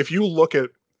behavior, like if you look at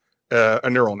a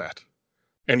neural net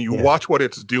and you watch what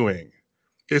it's doing,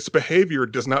 its behavior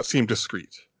does not seem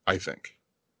discrete, I think.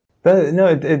 But no,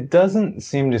 it doesn't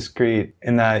seem discrete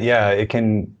in that, it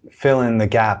can fill in the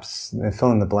gaps,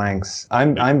 fill in the blanks.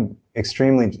 I'm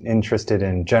extremely interested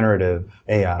in generative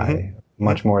AI,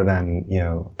 much more than,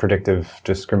 predictive,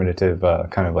 discriminative,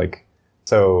 kind of like.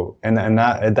 So, and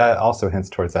that also hints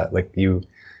towards that. Like you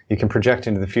can project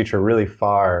into the future really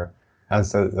far,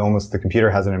 as almost the computer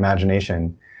has an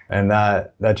imagination, and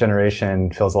that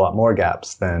generation fills a lot more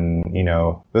gaps than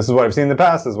this is what I've seen in the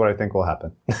past. This is what I think will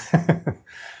happen.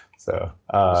 So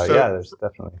there's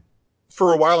definitely.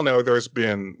 For a while now, there's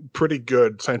been pretty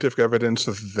good scientific evidence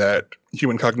that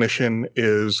human cognition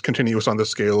is continuous on the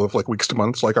scale of like weeks to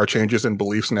months, like our changes in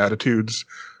beliefs and attitudes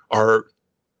are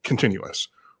continuous.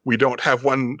 We don't have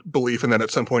one belief and then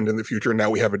at some point in the future, now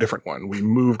we have a different one. We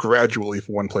move gradually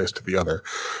from one place to the other.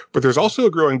 But there's also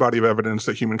a growing body of evidence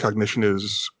that human cognition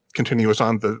is continuous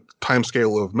on the time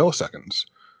scale of milliseconds.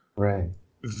 Right.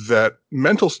 That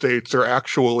mental states are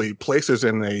actually places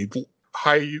in a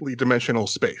highly dimensional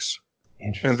space.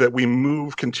 And that we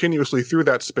move continuously through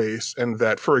that space, and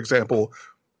that, for example,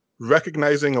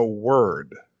 recognizing a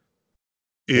word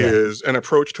is an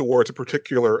approach towards a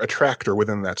particular attractor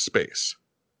within that space.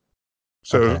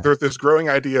 So there's this growing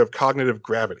idea of cognitive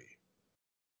gravity.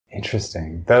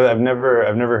 Interesting. I've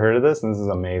never heard of this, and this is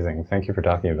amazing. Thank you for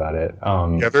talking about it.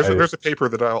 There's a paper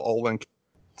that I'll link.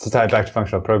 To tie it back to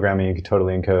functional programming, you could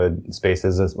totally encode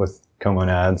spaces with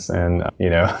comonads, and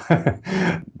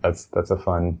that's a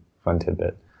fun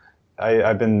tidbit.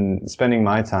 I've been spending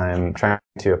my time trying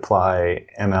to apply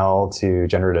ML to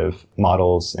generative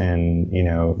models in,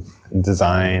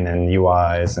 design and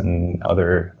UIs and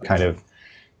other kind of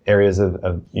areas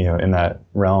of in that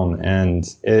realm. And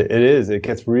it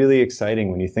gets really exciting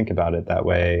when you think about it that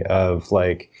way of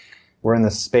like, we're in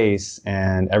this space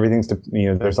and everything's,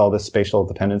 there's all this spatial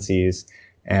dependencies,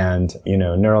 and,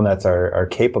 neural nets are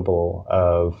capable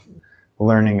of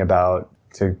learning about,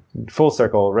 to full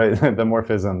circle, right? The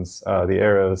morphisms, the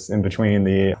arrows in between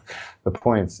the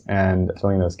points, and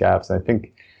filling those gaps. I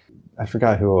think, I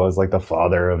forgot who it was, like the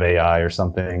father of AI or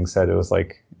something, said it was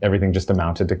like everything just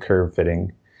amounted to curve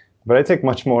fitting. But I take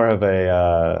much more of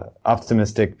a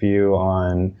optimistic view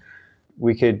on,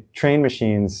 we could train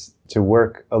machines to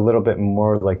work a little bit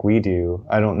more like we do.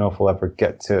 I don't know if we'll ever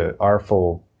get to our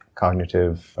full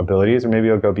cognitive abilities, or maybe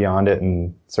it'll go beyond it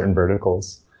in certain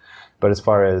verticals. But as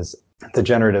far as the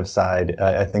generative side,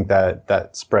 I think that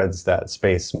spreads that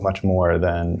space much more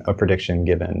than a prediction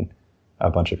given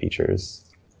a bunch of features.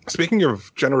 Speaking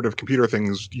of generative computer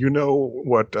things, do you know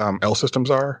what L systems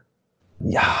are?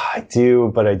 Yeah, I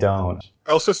do, but I don't.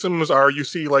 L systems are, you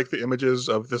see like the images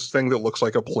of this thing that looks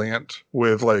like a plant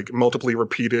with like multiply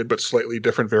repeated but slightly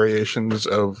different variations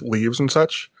of leaves and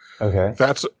such. Okay.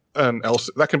 That's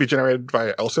that can be generated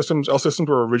via L systems. L systems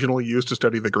were originally used to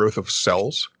study the growth of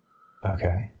cells.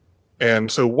 Okay.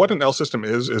 And so what an L system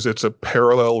is it's a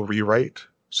parallel rewrite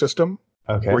system.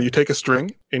 Okay. Where you take a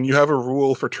string and you have a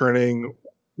rule for turning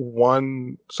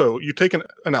one. So you take an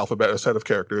alphabet, a set of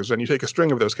characters, and you take a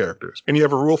string of those characters. And you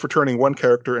have a rule for turning one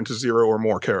character into 0 or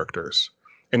more characters.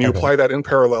 And you apply that in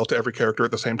parallel to every character at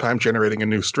the same time, generating a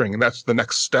new string. And that's the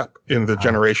next step in the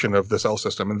generation of this L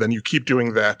system. And then you keep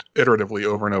doing that iteratively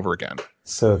over and over again.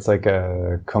 So it's like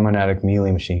a comonadic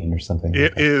Mealy machine or something.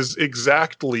 It is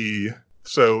exactly.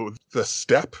 So the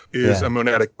step is a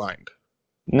monadic bind.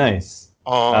 Nice.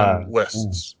 On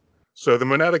lists. So the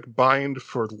monadic bind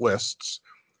for lists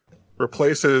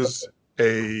replaces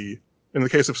in the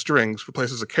case of strings,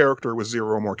 replaces a character with 0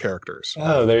 or more characters.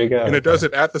 Oh, there you go. And it does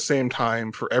it at the same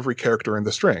time for every character in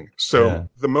the string. So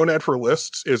the monad for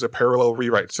lists is a parallel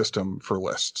rewrite system for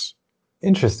lists.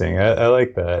 Interesting. I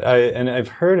like that. And I've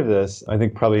heard of this. I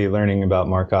think probably learning about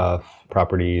Markov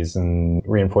properties and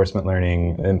reinforcement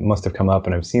learning, it must have come up,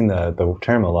 and I've seen the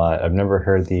term a lot. I've never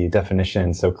heard the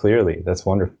definition so clearly. That's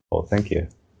wonderful. Thank you.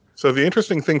 So the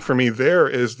interesting thing for me there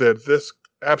is that this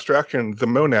abstraction, the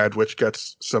monad, which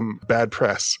gets some bad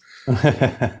press,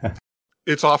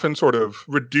 it's often sort of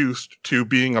reduced to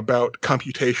being about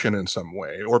computation in some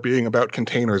way or being about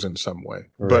containers in some way.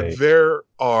 Right. But there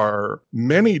are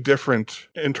many different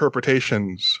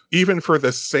interpretations, even for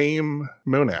the same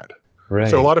monad. Right,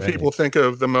 so a lot of people think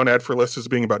of the monad for lists as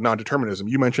being about non-determinism.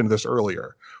 You mentioned this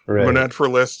earlier. Right. Monad for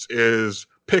lists is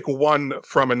pick one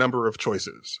from a number of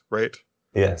choices, right?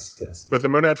 Yes. But the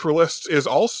monad for lists is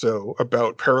also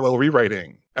about parallel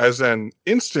rewriting as an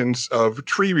instance of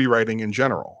tree rewriting in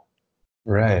general.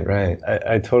 Right.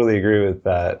 I totally agree with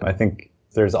that. I think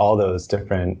there's all those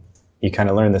different, you kind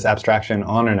of learn this abstraction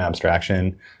on an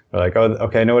abstraction. We're like, oh,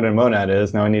 okay, I know what a monad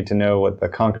is. Now I need to know what the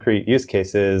concrete use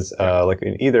case is, like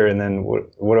in either, and then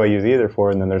what do I use either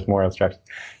for? And then there's more abstraction.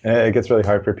 And it gets really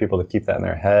hard for people to keep that in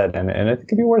their head. And it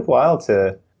can be worthwhile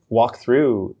to walk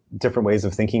through different ways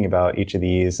of thinking about each of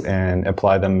these and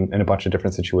apply them in a bunch of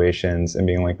different situations and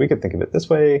being like, we could think of it this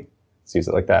way. Let's use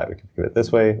it like that. We can think of it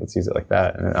this way. Let's use it like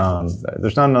that. And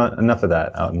there's not enough of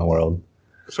that out in the world.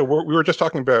 So we were just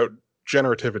talking about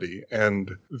generativity,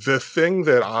 and the thing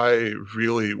that I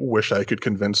really wish I could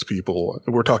convince people,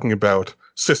 we're talking about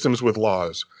systems with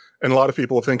laws. And a lot of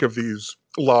people think of these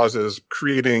laws as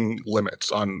creating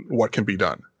limits on what can be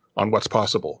done, on what's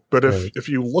possible. But Right. if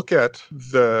you look at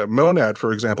the monad,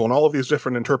 for example, and all of these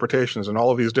different interpretations and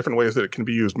all of these different ways that it can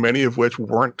be used, many of which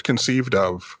weren't conceived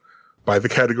of by the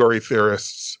category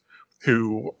theorists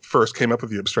who first came up with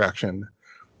the abstraction,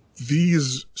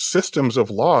 these systems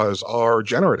of laws are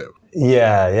generative.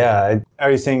 Yeah.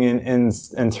 Are you saying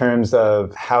in terms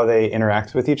of how they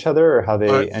interact with each other, or how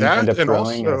they end That up and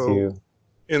growing as also you?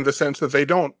 in the sense that they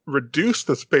don't reduce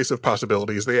the space of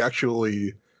possibilities, they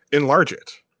actually enlarge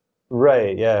it.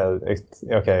 Right. Yeah.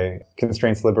 Okay.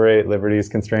 Constraints liberate, liberties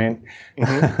constrain.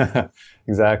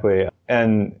 Exactly.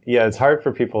 And yeah, it's hard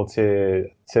for people to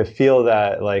feel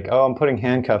that, like, oh, I'm putting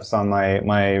handcuffs on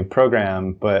my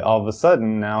program, but all of a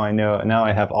sudden now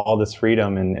I have all this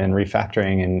freedom and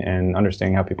refactoring and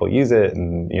understanding how people use it,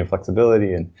 and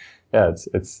flexibility, and yeah,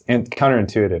 it's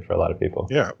counterintuitive for a lot of people.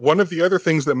 Yeah. One of the other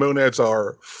things that monads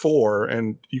are for,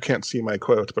 and you can't see my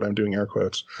quote, but I'm doing air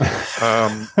quotes,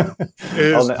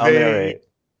 is I'll narrate.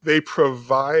 they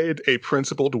provide a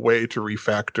principled way to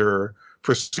refactor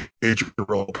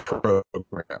procedural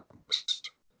programs.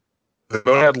 The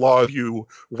monad law gives you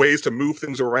ways to move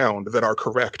things around that are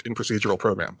correct in procedural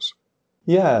programs.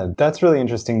 Yeah, that's really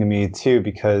interesting to me too,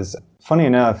 because funny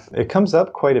enough, it comes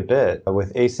up quite a bit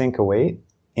with async await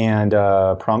and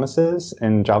promises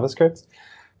in JavaScript.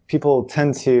 People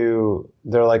tend to,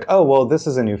 they're like, oh, well, this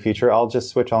is a new feature. I'll just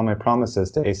switch all my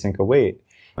promises to async await.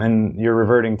 And you're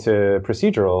reverting to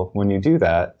procedural when you do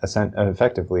that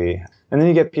effectively. And then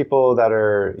you get people that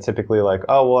are typically like,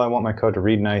 oh, well, I want my code to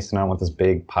read nice, and I don't want this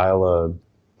big pile of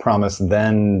promise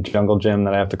then jungle gym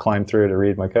that I have to climb through to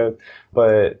read my code.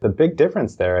 But the big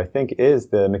difference there, I think, is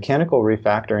the mechanical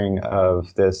refactoring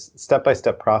of this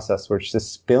step-by-step process where it's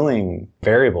just spilling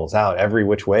variables out every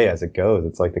which way as it goes.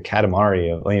 It's like the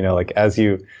Katamari of, like as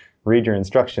you read your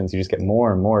instructions, you just get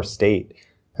more and more state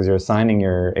because you're assigning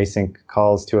your async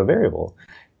calls to a variable.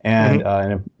 And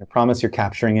in a promise, you're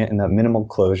capturing it in that minimal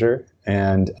closure,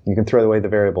 and you can throw away the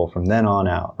variable from then on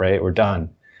out, right? We're done.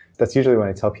 That's usually when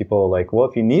I tell people, like, well,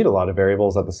 if you need a lot of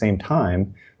variables at the same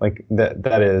time, like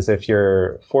that is, if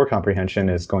your for comprehension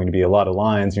is going to be a lot of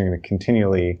lines, you're going to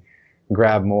continually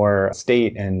grab more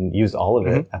state and use all of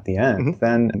it at the end,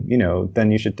 then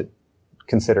you should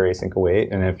consider async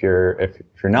await. And if you're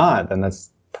not, then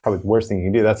that's probably the worst thing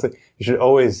you can do. You should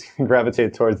always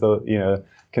gravitate towards the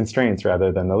constraints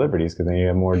rather than the liberties, because then you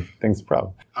have more things to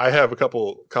problem. I have a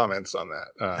couple comments on that.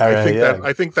 Right,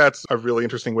 I think that's a really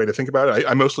interesting way to think about it.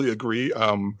 I mostly agree.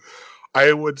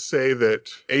 I would say that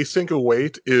async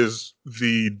await is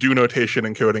the do notation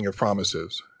encoding of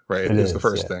promises, right? It is the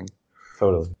first yeah. thing.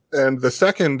 Totally. And the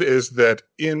second is that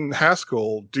in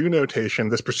Haskell, do notation,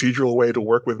 this procedural way to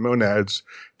work with monads,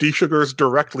 desugars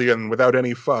directly and without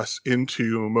any fuss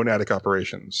into monadic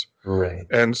operations. Right.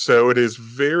 And so it is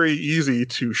very easy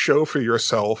to show for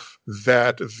yourself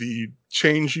that the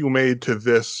change you made to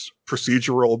this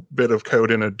procedural bit of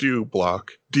code in a do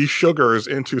block desugars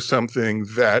into something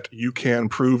that you can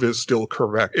prove is still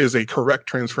correct, is a correct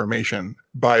transformation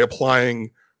by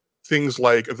applying things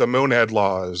like the monad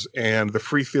laws and the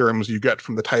free theorems you get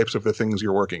from the types of the things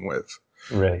you're working with.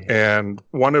 Right. And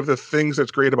one of the things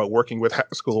that's great about working with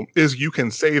Haskell is you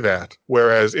can say that,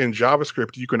 whereas in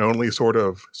JavaScript, you can only sort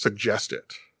of suggest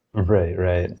it.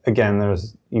 Right. Again,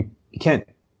 you can't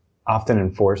often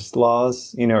enforce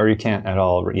laws, or you can't at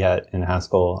all yet in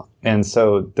Haskell. And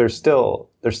so there's still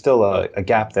a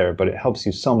gap there, but it helps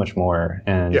you so much more.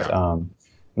 And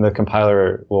the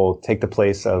compiler will take the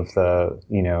place of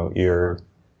your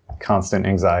constant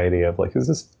anxiety of like, is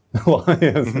this?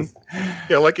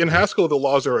 Yeah, like in Haskell, the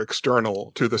laws are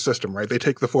external to the system, right? They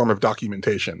take the form of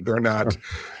documentation. They're not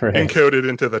encoded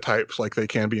into the types like they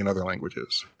can be in other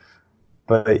languages.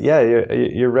 But yeah,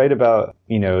 you're right about,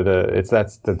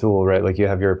 that's the tool, right? Like you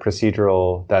have your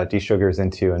procedural that desugars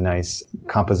into a nice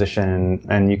composition,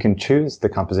 and you can choose the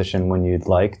composition when you'd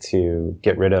like to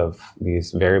get rid of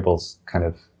these variables, kind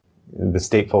of the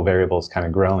stateful variables kind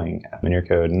of growing in your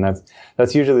code. And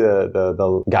that's usually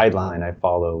the guideline I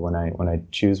follow when I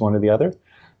choose one or the other.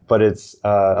 But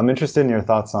I'm interested in your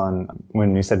thoughts on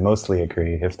when you said mostly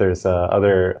agree, if there's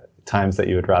other times that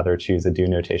you would rather choose a do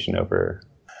notation over.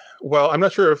 Well, I'm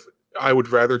not sure if I would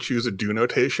rather choose a do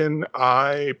notation.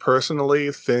 I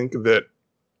personally think that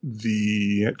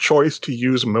the choice to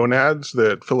use monads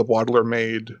that Philip Wadler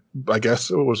made, I guess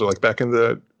it was like back in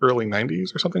the early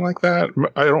 90s or something like that.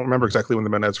 I don't remember exactly when the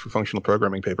Monads for Functional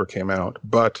Programming paper came out,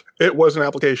 but it was an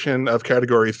application of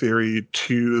category theory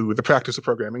to the practice of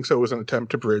programming. So it was an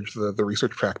attempt to bridge the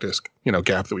research practice,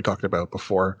 gap that we talked about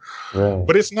before. Right.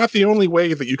 But it's not the only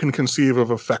way that you can conceive of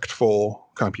effectful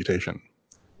computation.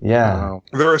 Yeah.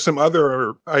 There are some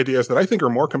other ideas that I think are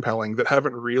more compelling that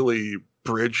haven't really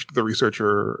bridged the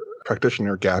researcher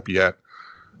practitioner gap yet.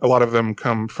 A lot of them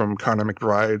come from Conor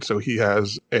McBride, so he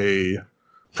has a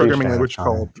programming language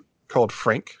called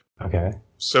Frank. Okay.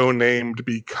 So named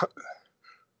because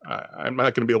I'm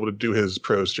not going to be able to do his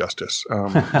prose justice,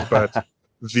 but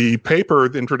the paper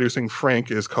introducing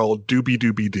Frank is called Doobie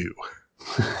Doobie Doo,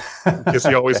 because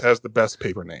he always has the best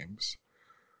paper names.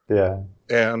 Yeah.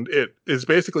 And it is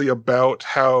basically about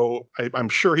how, I'm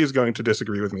sure he's going to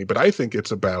disagree with me, but I think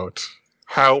it's about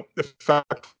how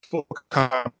effectful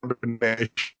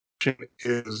combination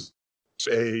is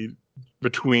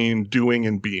between doing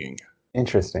and being.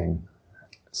 Interesting.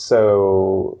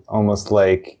 So almost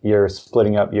like you're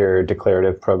splitting up your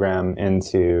declarative program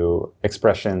into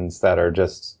expressions that are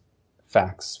just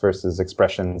facts versus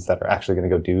expressions that are actually going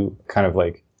to go do, kind of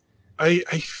like... I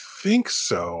think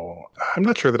so. I'm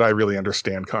not sure that I really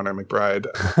understand Conor McBride.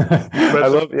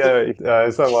 I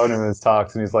saw one of his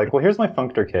talks and he's like, well, here's my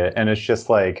functor kit. And it's just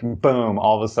like, boom,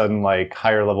 all of a sudden, like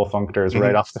higher level functors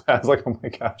right off the bat. I was like, oh my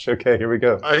gosh, okay, here we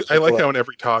go. I like how in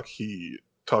every talk he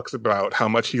talks about how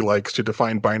much he likes to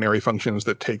define binary functions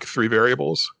that take 3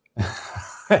 variables.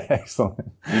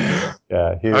 Excellent.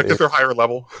 Yeah. Because they're higher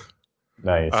level.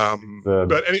 Nice.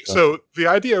 So the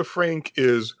idea of Frank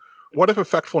is, what if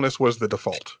effectfulness was the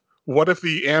default? What if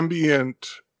the ambient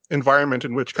environment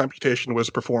in which computation was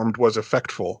performed was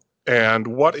effectful? And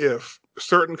what if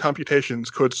certain computations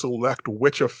could select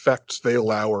which effects they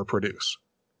allow or produce?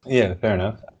 Yeah, fair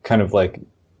enough. Kind of like,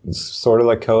 sort of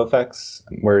like co-effects,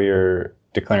 where you're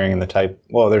declaring in the type.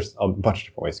 Well, there's a bunch of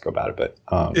different ways to go about it, but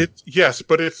yes,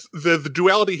 but it's the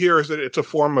duality here is that it's a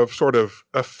form of sort of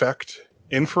effect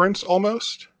inference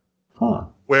almost,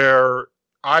 where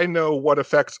I know what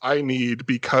effects I need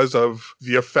because of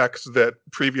the effects that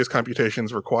previous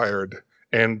computations required,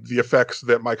 and the effects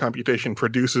that my computation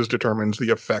produces determines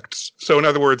the effects. So in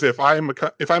other words, if I'm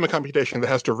a computation that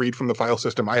has to read from the file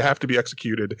system, I have to be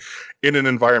executed in an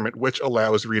environment which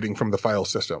allows reading from the file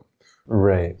system.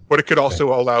 Right. But it could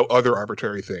also allow other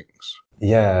arbitrary things.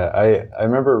 Yeah, I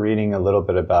remember reading a little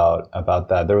bit about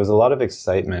that. There was a lot of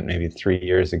excitement maybe 3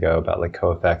 years ago about like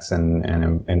co-effects and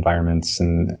environments.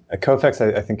 And co-effects,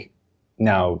 I think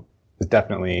now is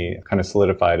definitely kind of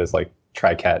solidified as like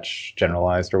try-catch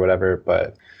generalized or whatever.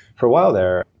 But for a while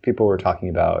there, people were talking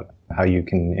about how you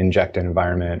can inject an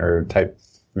environment or type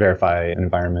verify an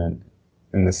environment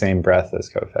in the same breath as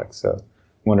co-effects. So I'm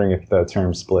wondering if the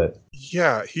term split.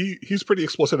 Yeah, he's pretty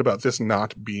explicit about this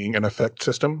not being an effect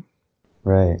system.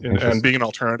 Right. And being an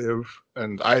alternative.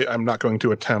 And I'm not going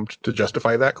to attempt to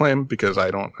justify that claim because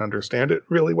I don't understand it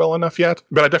really well enough yet.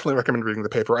 But I definitely recommend reading the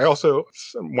paper. I also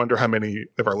wonder how many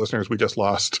of our listeners we just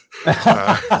lost.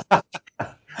 But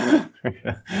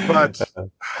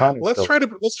let's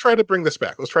try to bring this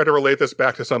back. Let's try to relate this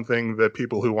back to something that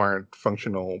people who aren't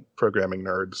functional programming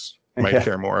nerds might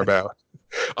care more about.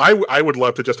 I would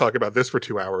love to just talk about this for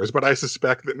 2 hours, but I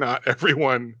suspect that not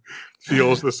everyone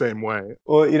feels the same way.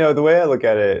 Well, the way I look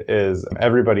at it is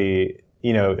everybody,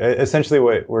 essentially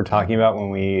what we're talking about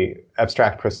when we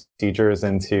abstract procedures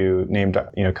into named,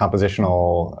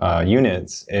 compositional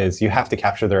units is you have to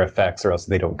capture their effects or else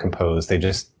they don't compose.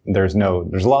 There's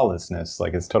lawlessness.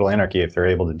 Like it's total anarchy if they're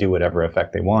able to do whatever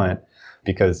effect they want,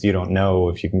 because you don't know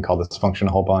if you can call this function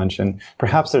a whole bunch. And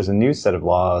perhaps there's a new set of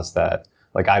laws that,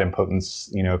 like idempotence,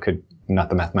 could, not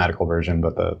the mathematical version,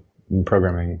 but the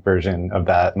programming version of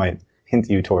that might hint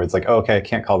you towards like, oh, okay, I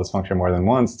can't call this function more than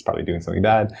once. It's probably doing something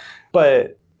bad.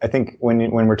 But I think when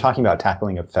we're talking about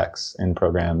tackling effects in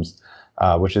programs,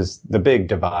 which is the big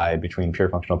divide between pure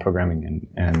functional programming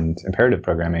and imperative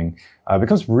programming,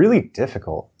 becomes really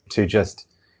difficult to just,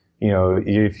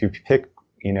 if you pick,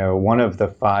 one of the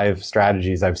 5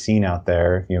 strategies I've seen out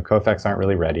there, co-effects aren't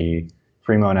really ready.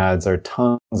 Free monads are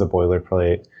tons of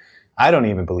boilerplate. I don't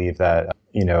even believe that,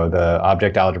 the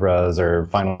object algebras or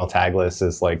final tagless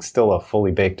is like still a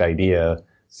fully baked idea.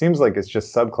 Seems like it's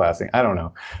just subclassing. I don't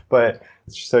know. But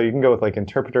so you can go with like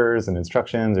interpreters and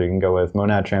instructions, or you can go with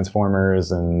monad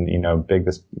transformers and, bake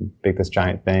this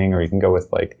giant thing, or you can go with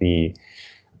like the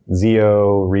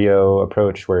Zio, Rio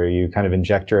approach where you kind of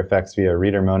inject your effects via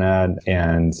reader monad.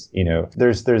 And,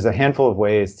 there's a handful of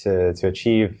ways to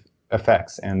achieve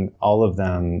effects, and all of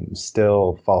them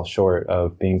still fall short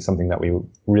of being something that we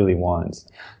really want.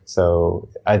 So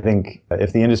I think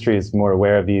if the industry is more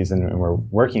aware of these and we're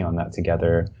working on that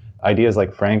together, ideas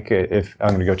like Frank, if I'm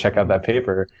going to go check out that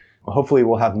paper, hopefully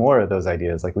we'll have more of those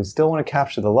ideas. Like we still want to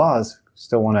capture the laws,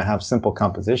 still want to have simple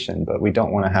composition, but we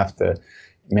don't want to have to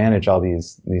manage all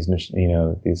these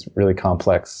really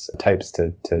complex types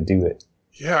to do it.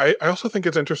 Yeah, I also think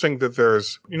it's interesting that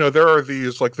there are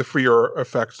these like the freer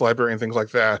effects library and things like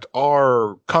that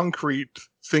are concrete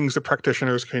things that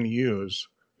practitioners can use.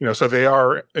 So they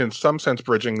are in some sense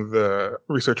bridging the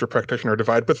researcher practitioner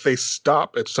divide, but they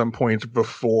stop at some point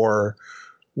before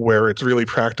where it's really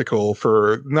practical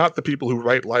for not the people who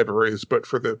write libraries, but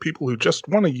for the people who just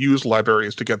want to use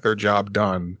libraries to get their job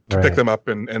done, to pick them up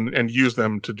and use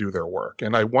them to do their work.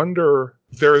 And I wonder,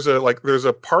 there's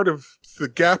a part of the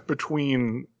gap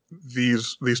between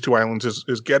these two islands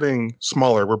is getting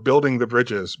smaller. We're building the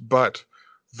bridges, but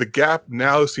the gap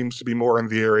now seems to be more in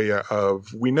the area of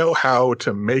we know how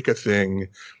to make a thing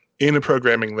in a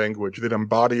programming language that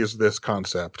embodies this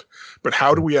concept, but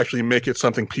how do we actually make it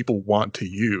something people want to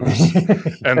use?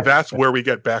 And that's where we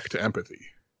get back to empathy.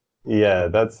 Yeah,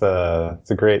 it's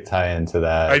a great tie into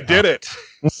that. I did it.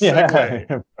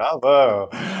 Yeah, bravo.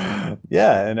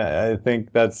 Yeah, and I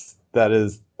think that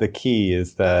is the key,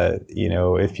 is that,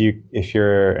 if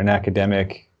you're an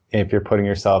academic, if you're putting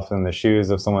yourself in the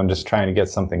shoes of someone just trying to get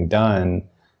something done,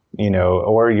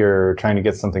 or you're trying to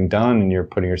get something done and you're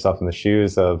putting yourself in the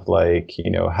shoes of like,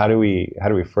 how do we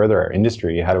further our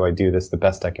industry? How do I do this the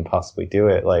best I can possibly do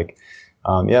it? Like,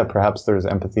 perhaps there's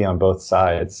empathy on both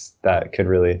sides that could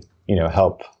really,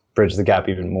 help bridge the gap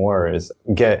even more, is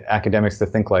get academics to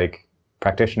think like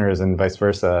practitioners and vice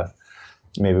versa.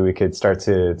 Maybe we could start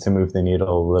to move the needle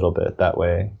a little bit that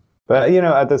way. But,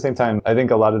 at the same time, I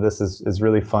think a lot of this is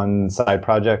really fun side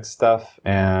project stuff.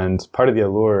 And part of the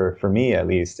allure, for me at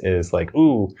least, is like,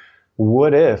 ooh,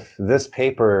 what if this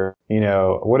paper,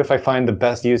 what if I find the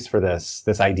best use for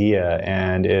this idea,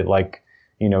 and it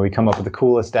we come up with the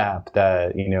coolest app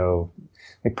that,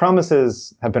 like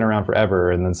promises have been around forever,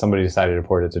 and then somebody decided to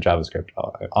port it to JavaScript.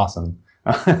 Oh, awesome.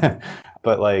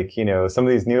 But some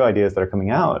of these new ideas that are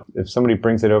coming out, if somebody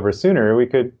brings it over sooner, we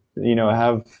could,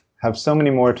 have so many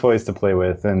more toys to play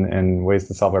with and ways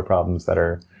to solve our problems that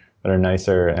are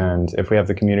nicer. And if we have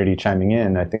the community chiming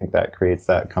in, I think that creates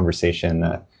that conversation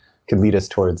that could lead us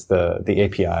towards the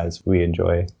APIs we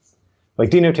enjoy. Like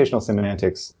denotational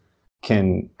semantics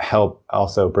can help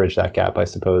also bridge that gap, I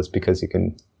suppose, because you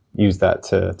can use that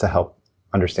to help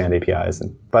understand APIs.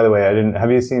 And by the way,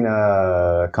 have you seen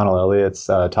Connell Elliott's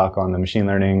talk on the machine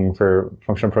learning for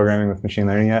functional programming with machine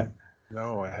learning yet?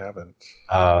 No, I haven't.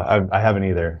 I haven't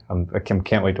either. I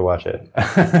can't wait to watch it.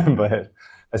 But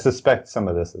I suspect some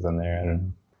of this is in there. I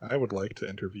don't know. I would like to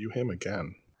interview him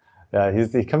again.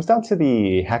 He comes down to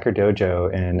the Hacker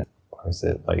Dojo in, or is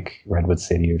it like Redwood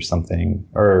City or something,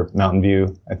 or Mountain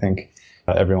View, I think,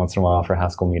 every once in a while for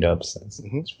Haskell meetups. It's a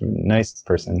nice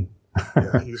person.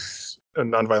 Yeah, he's a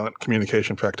nonviolent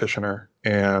communication practitioner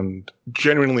and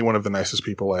genuinely one of the nicest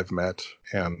people I've met.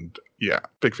 And yeah,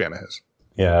 big fan of his.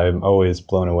 Yeah, I'm always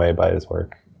blown away by his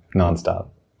work nonstop,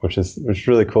 which is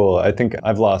really cool. I think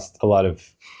I've lost a lot of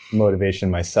motivation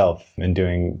myself in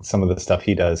doing some of the stuff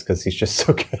he does because he's just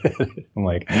so good at it. I'm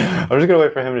like, I'm just gonna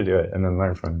wait for him to do it and then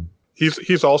learn from him.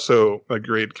 He's also a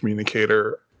great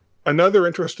communicator. Another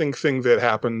interesting thing that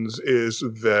happens is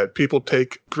that people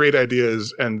take great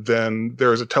ideas and then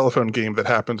there's a telephone game that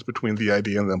happens between the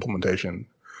idea and the implementation.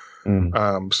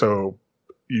 So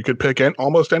you could pick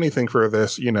almost anything for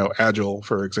this, Agile,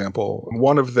 for example.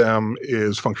 One of them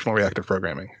is functional reactive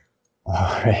programming.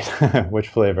 All right. Which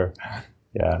flavor?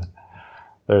 Yeah.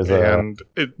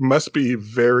 It must be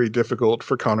very difficult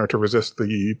for Connor to resist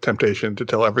the temptation to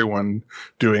tell everyone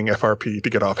doing FRP to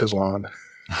get off his lawn.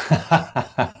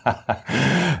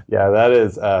 Yeah, that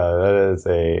is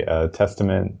a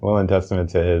testament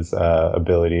to his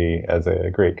ability as a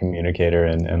great communicator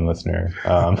and listener.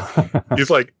 He's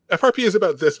like, FRP is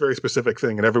about this very specific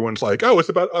thing, and everyone's like, oh, it's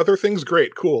about other things.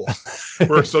 Great, cool.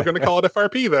 We're still going to call it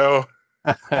FRP though.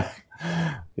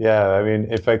 Yeah, I mean,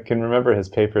 if I can remember his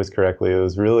papers correctly, it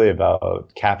was really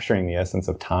about capturing the essence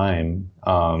of time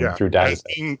through data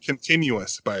sets. Being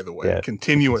continuous, by the way. Yeah.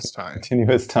 Continuous time.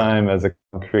 Continuous time as a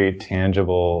concrete,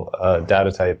 tangible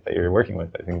data type that you're working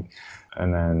with, I think.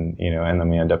 And then,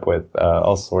 we end up with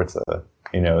all sorts of,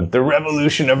 the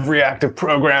revolution of reactive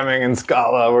programming in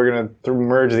Scala. We're going to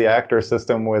merge the actor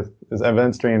system with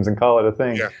event streams and call it a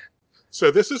thing. Yeah. So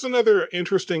this is another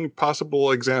interesting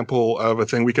possible example of a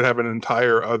thing we could have an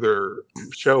entire other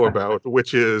show about,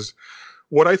 which is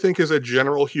what I think is a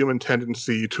general human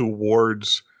tendency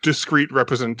towards discrete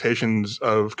representations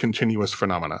of continuous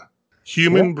phenomena.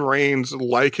 Human brains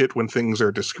like it when things are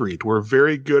discrete. We're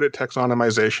very good at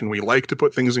taxonomization. We like to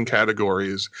put things in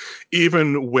categories,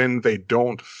 even when they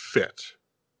don't fit.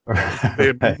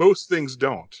 Most things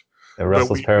don't. The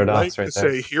Russell's paradox, right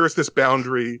there. Say, here's this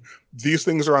boundary. These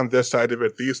things are on this side of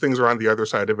it. These things are on the other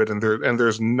side of it, and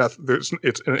there's nothing.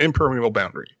 It's an impermeable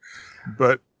boundary.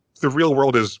 But the real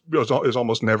world is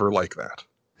almost never like that.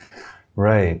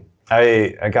 Right.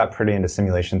 I got pretty into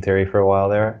simulation theory for a while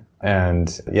there.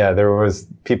 And yeah, there was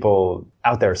people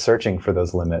out there searching for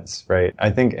those limits, right? I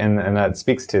think, and that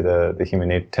speaks to the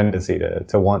human tendency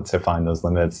to want to find those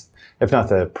limits, if not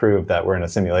to prove that we're in a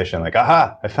simulation, like,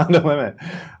 aha, I found a limit.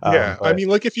 Yeah, I mean,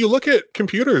 like, if you look at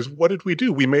computers, what did we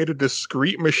do? We made a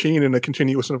discrete machine in a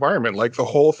continuous environment. Like, the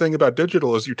whole thing about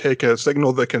digital is you take a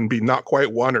signal that can be not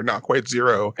quite 1 or not quite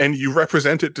 0, and you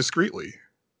represent it discretely.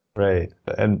 Right.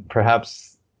 And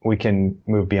perhaps we can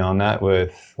move beyond that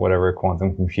with whatever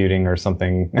quantum computing or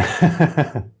something.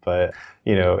 But,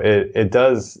 it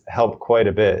does help quite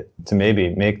a bit to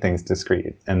maybe make things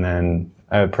discrete. And then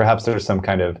perhaps there's some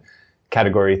kind of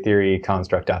category theory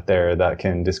construct out there that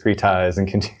can discretize and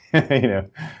continue,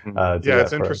 yeah,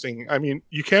 it's interesting. I mean,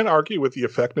 you can't argue with the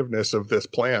effectiveness of this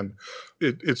plan.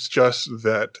 It's just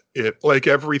that like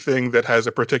everything that has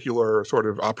a particular sort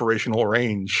of operational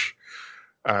range,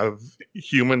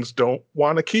 humans don't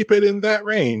want to keep it in that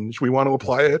range. We want to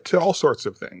apply it to all sorts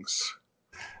of things.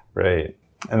 Right.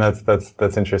 And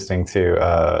that's interesting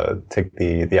to take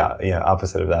the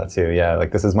opposite of that too. Yeah,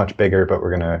 like this is much bigger, but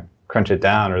we're going to crunch it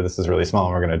down, or this is really small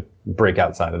and we're going to break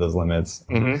outside of those limits.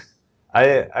 Mm-hmm.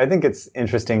 I think it's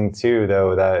interesting too,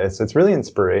 though, that it's really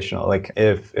inspirational. Like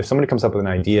if somebody comes up with an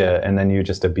idea and then you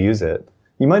just abuse it,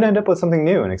 you might end up with something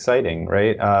new and exciting,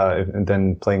 right? And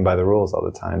then playing by the rules all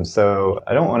the time. So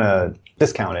I don't want to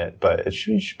discount it, but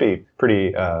you should be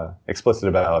pretty explicit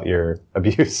about your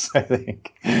abuse, I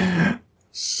think.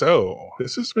 So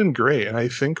this has been great, and I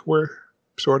think we're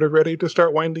sort of ready to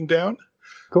start winding down.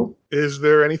 Cool. Is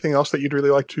there anything else that you'd really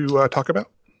like to talk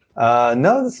about?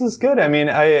 No, this is good. I mean,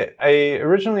 I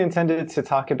originally intended to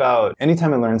talk about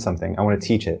anytime I learn something, I want to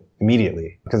teach it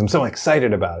immediately because I'm so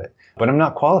excited about it. But I'm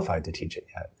not qualified to teach it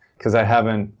yet because I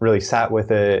haven't really sat with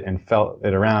it and felt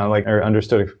it around, or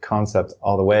understood a concept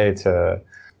all the way to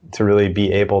really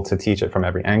be able to teach it from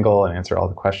every angle and answer all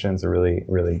the questions and really,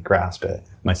 really grasp it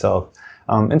myself.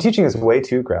 And teaching is a way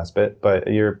to grasp it, but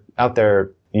you're out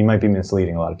there, you might be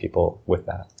misleading a lot of people with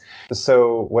that.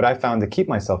 So what I found to keep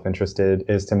myself interested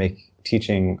is to make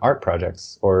teaching art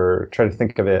projects, or try to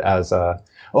think of it as I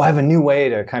have a new way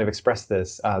to kind of express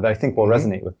this that I think will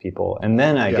resonate with people. And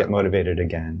then I get motivated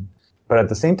again. But at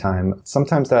the same time,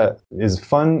 sometimes that is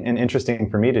fun and interesting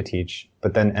for me to teach,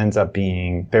 but then ends up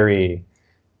being very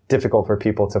difficult for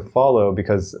people to follow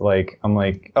because I'm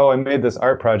like, oh, I made this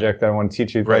art project that I want to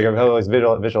teach you. Right. Like I have all these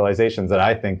visualizations that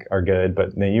I think are good,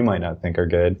 but that you might not think are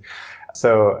good.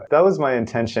 So that was my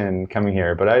intention coming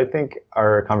here. But I think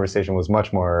our conversation was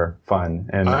much more fun,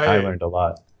 and I learned a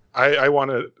lot. I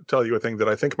want to tell you a thing that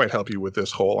I think might help you with this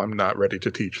whole I'm not ready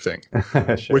to teach thing,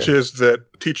 Sure. which is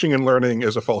that teaching and learning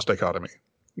is a false dichotomy,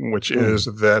 which is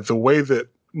that the way that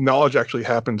knowledge actually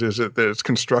happens is that it's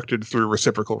constructed through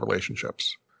reciprocal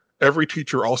relationships. Every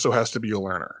teacher also has to be a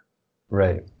learner.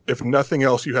 Right. If nothing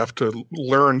else, you have to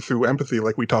learn through empathy,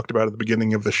 like we talked about at the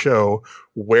beginning of the show,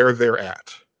 where they're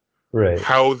at. Right.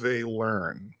 How they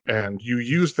learn. And you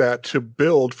use that to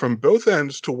build from both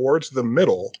ends towards the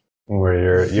middle,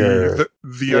 where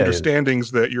the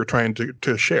understandings that you're trying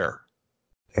to share.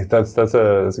 That's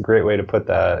a great way to put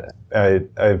that.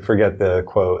 I forget the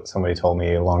quote somebody told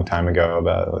me a long time ago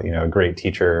about, a great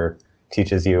teacher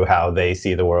teaches you how they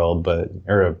see the world, but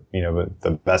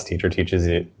the best teacher teaches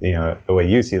you, the way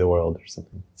you see the world, or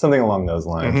something along those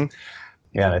lines. Mm-hmm.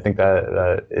 Yeah, and I think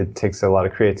that it takes a lot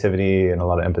of creativity and a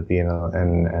lot of empathy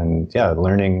and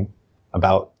learning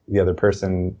about the other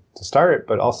person to start,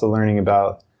 but also learning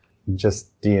about just,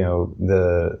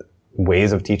 the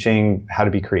ways of teaching, how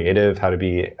to be creative, how to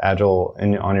be agile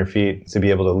and on your feet, to be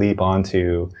able to leap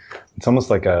onto. It's almost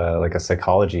like a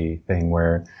psychology thing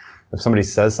where if somebody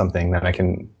says something,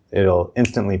 then it'll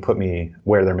instantly put me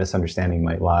where their misunderstanding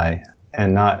might lie.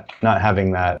 And not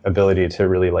having that ability to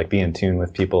really be in tune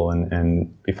with people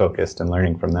and be focused and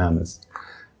learning from them is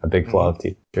a big flaw of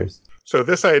teachers. So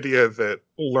this idea that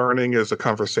learning is a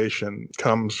conversation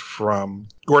comes from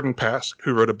Gordon Pask,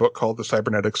 who wrote a book called The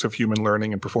Cybernetics of Human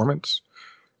Learning and Performance.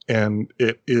 And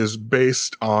it is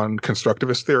based on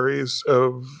constructivist theories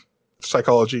of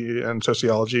psychology and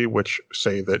sociology, which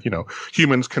say that,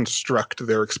 humans construct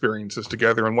their experiences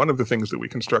together. And one of the things that we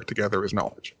construct together is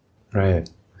knowledge. Right.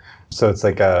 So it's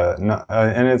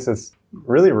and it's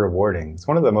really rewarding. It's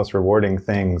one of the most rewarding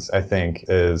things, I think,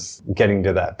 is getting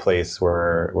to that place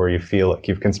where you feel like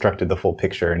you've constructed the full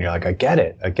picture and you're like, I get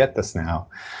it. I get this now,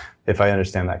 if I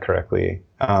understand that correctly.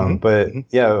 What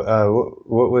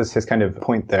was his kind of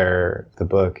point there, the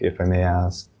book, if I may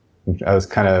ask? I was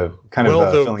kind of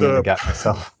filling in the gap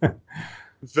myself.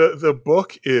 The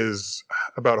book is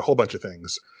about a whole bunch of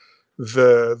things.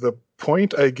 The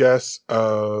point, I guess,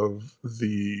 of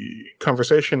the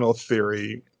conversational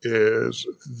theory is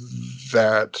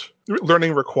that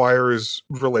learning requires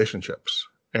relationships,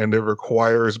 and it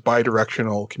requires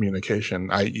bidirectional communication,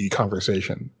 i.e.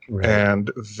 conversation. Right. And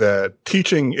that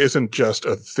teaching isn't just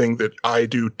a thing that I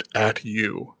do at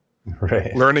you.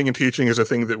 Right. Learning and teaching is a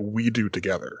thing that we do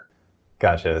together.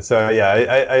 Gotcha. So yeah,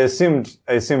 I assumed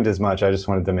as much. I just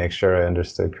wanted to make sure I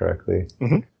understood correctly.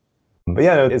 Mm-hmm. But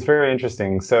yeah, it's very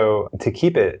interesting. So to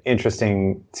keep it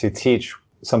interesting to teach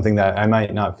something that I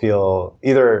might not feel,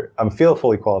 either I feel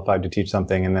fully qualified to teach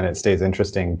something and then it stays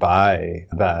interesting by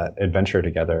that adventure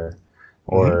together,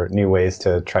 or new ways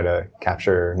to try to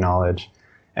capture knowledge.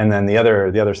 And then the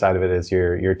other side of it is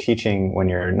you're teaching when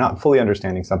you're not fully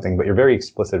understanding something, but you're very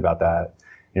explicit about that.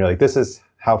 You're like, this is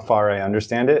how far I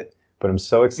understand it, but I'm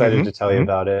so excited to tell you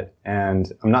about it.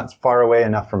 And I'm not far away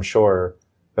enough from shore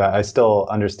that I still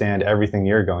understand everything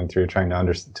you're going through, trying to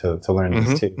learn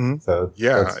this too. So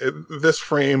yeah, this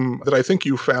frame that I think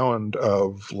you found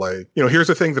of like, here's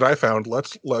the thing that I found.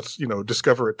 Let's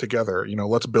discover it together.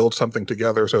 Let's build something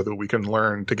together so that we can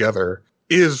learn together,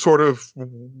 is sort of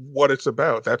what it's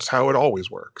about. That's how it always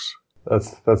works.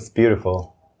 That's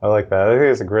beautiful. I like that. I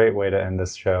think it's a great way to end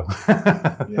this show.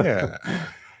 Yeah.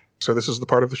 So this is the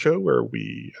part of the show where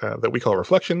that we call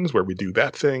Reflections, where we do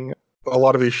that thing. A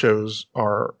lot of these shows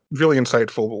are really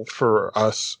insightful for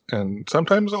us and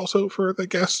sometimes also for the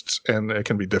guests, and it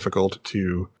can be difficult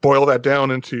to boil that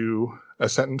down into a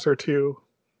sentence or two.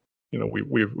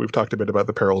 We've talked a bit about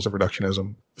the perils of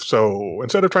reductionism. So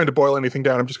instead of trying to boil anything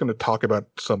down, I'm just going to talk about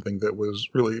something that was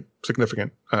really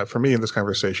significant for me in this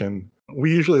conversation.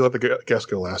 We usually let the guest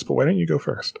go last, but why don't you go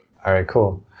first? All right,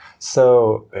 cool.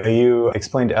 So you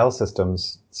explained L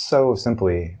systems so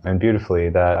simply and beautifully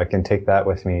that I can take that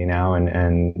with me now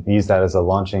and use that as a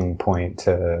launching point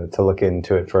to look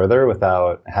into it further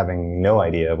without having no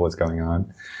idea of what's going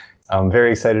on. I'm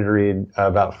very excited to read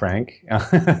about Frank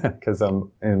because I'm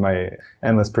in my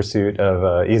endless pursuit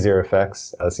of easier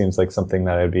effects. Seems like something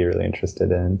that I'd be really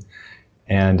interested in.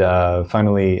 And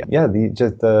finally, yeah,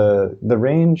 the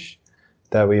range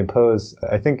that we impose,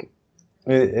 I think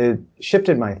it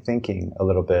shifted my thinking a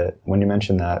little bit when you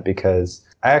mentioned that, because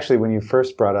I actually, when you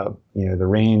first brought up, the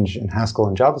range in Haskell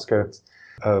and JavaScript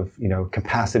of,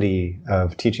 capacity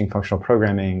of teaching functional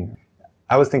programming,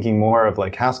 I was thinking more of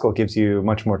like Haskell gives you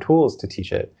much more tools to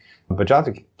teach it. But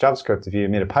JavaScript, if you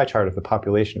made a pie chart of the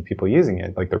population of people using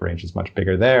it, like the range is much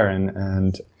bigger there.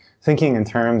 And thinking in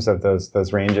terms of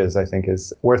those ranges, I think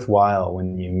is worthwhile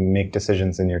when you make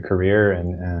decisions in your career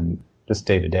and just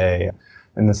day to day.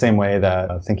 In the same way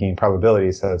that thinking in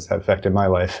probabilities has affected my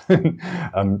life.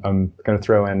 I'm going to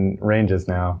throw in ranges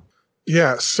now.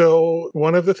 Yeah, so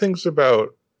one of the things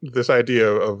about this idea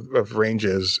of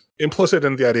ranges, implicit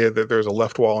in the idea that there's a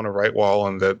left wall and a right wall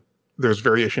and that there's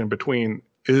variation in between,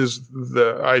 is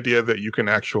the idea that you can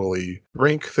actually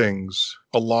rank things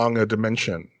along a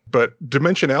dimension. But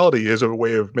dimensionality is a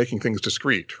way of making things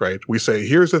discrete, right? We say,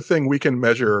 here's a thing we can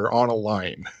measure on a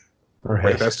line.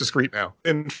 Right, that's discrete now.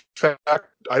 In fact,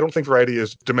 I don't think variety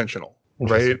is dimensional,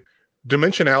 right?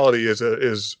 Dimensionality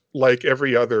is like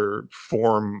every other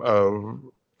form of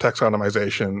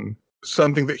taxonomization,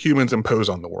 something that humans impose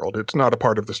on the world. It's not a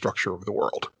part of the structure of the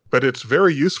world. But it's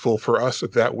very useful for us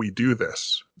that we do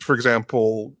this. For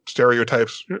example,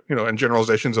 stereotypes, and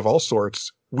generalizations of all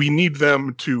sorts, we need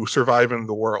them to survive in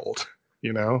the world,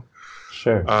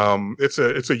 Sure.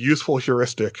 It's a useful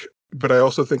heuristic. But I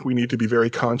also think we need to be very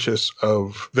conscious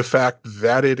of the fact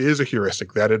that it is a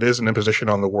heuristic, that it is an imposition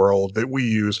on the world that we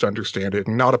use to understand it,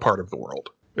 and not a part of the world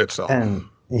itself. And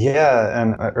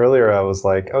earlier I was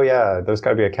like, oh yeah, there's got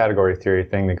to be a category theory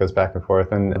thing that goes back and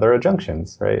forth, and there are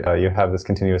junctions, right? You have this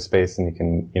continuous space, and you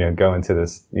can go into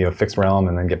this fixed realm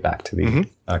and then get back to the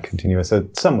continuous. So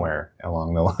somewhere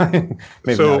along the line,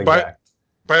 maybe so not exact.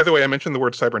 By the way, I mentioned the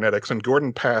word cybernetics, and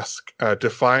Gordon Pask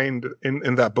defined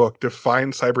in that book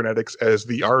cybernetics as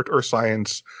the art or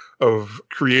science of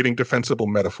creating defensible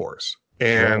metaphors.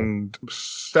 And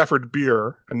Stafford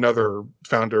Beer, another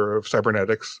founder of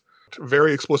cybernetics,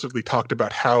 very explicitly talked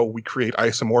about how we create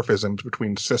isomorphisms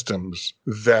between systems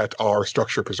that are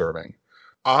structure preserving.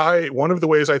 One of the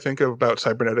ways I think about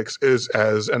cybernetics is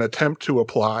as an attempt to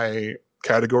apply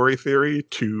category theory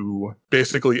to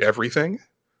basically everything.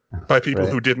 By people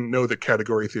who didn't know that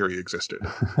category theory existed.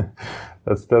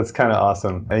 That's kind of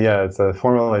awesome. Yeah, it's a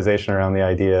formalization around the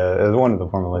idea. It's one of the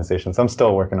formalizations. I'm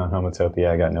still working on homotopia.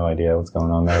 I got no idea what's going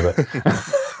on there,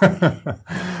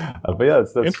 but yeah,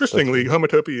 interestingly,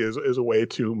 homotopia is a way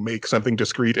to make something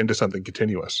discrete into something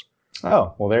continuous.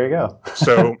 Oh, well, there you go.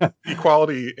 So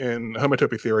equality in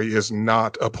homotopy theory is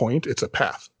not a point, it's a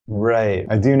path. Right.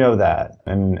 I do know that.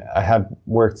 And I have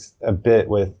worked a bit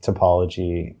with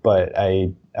topology, but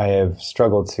I have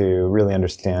struggled to really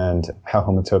understand how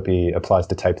homotopy applies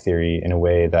to type theory in a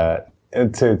way that,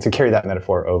 to carry that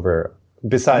metaphor over,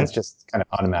 besides just kind of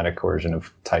automatic coercion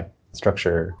of type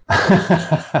structure.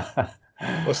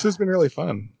 Well, this has been really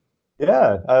fun.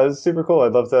 Yeah, it was super cool.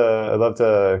 I'd love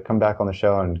to come back on the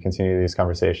show and continue these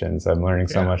conversations. I'm learning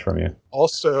so much from you.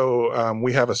 Also,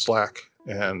 we have a Slack,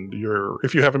 and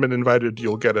if you haven't been invited,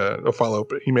 you'll get a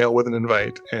follow-up email with an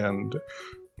invite, and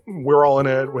we're all in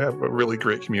it. We have a really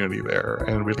great community there,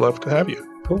 and we'd love to have you.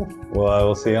 Cool. Well, I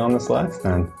will see you on the Slacks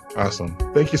then. Awesome.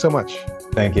 Thank you so much.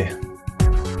 Thank you.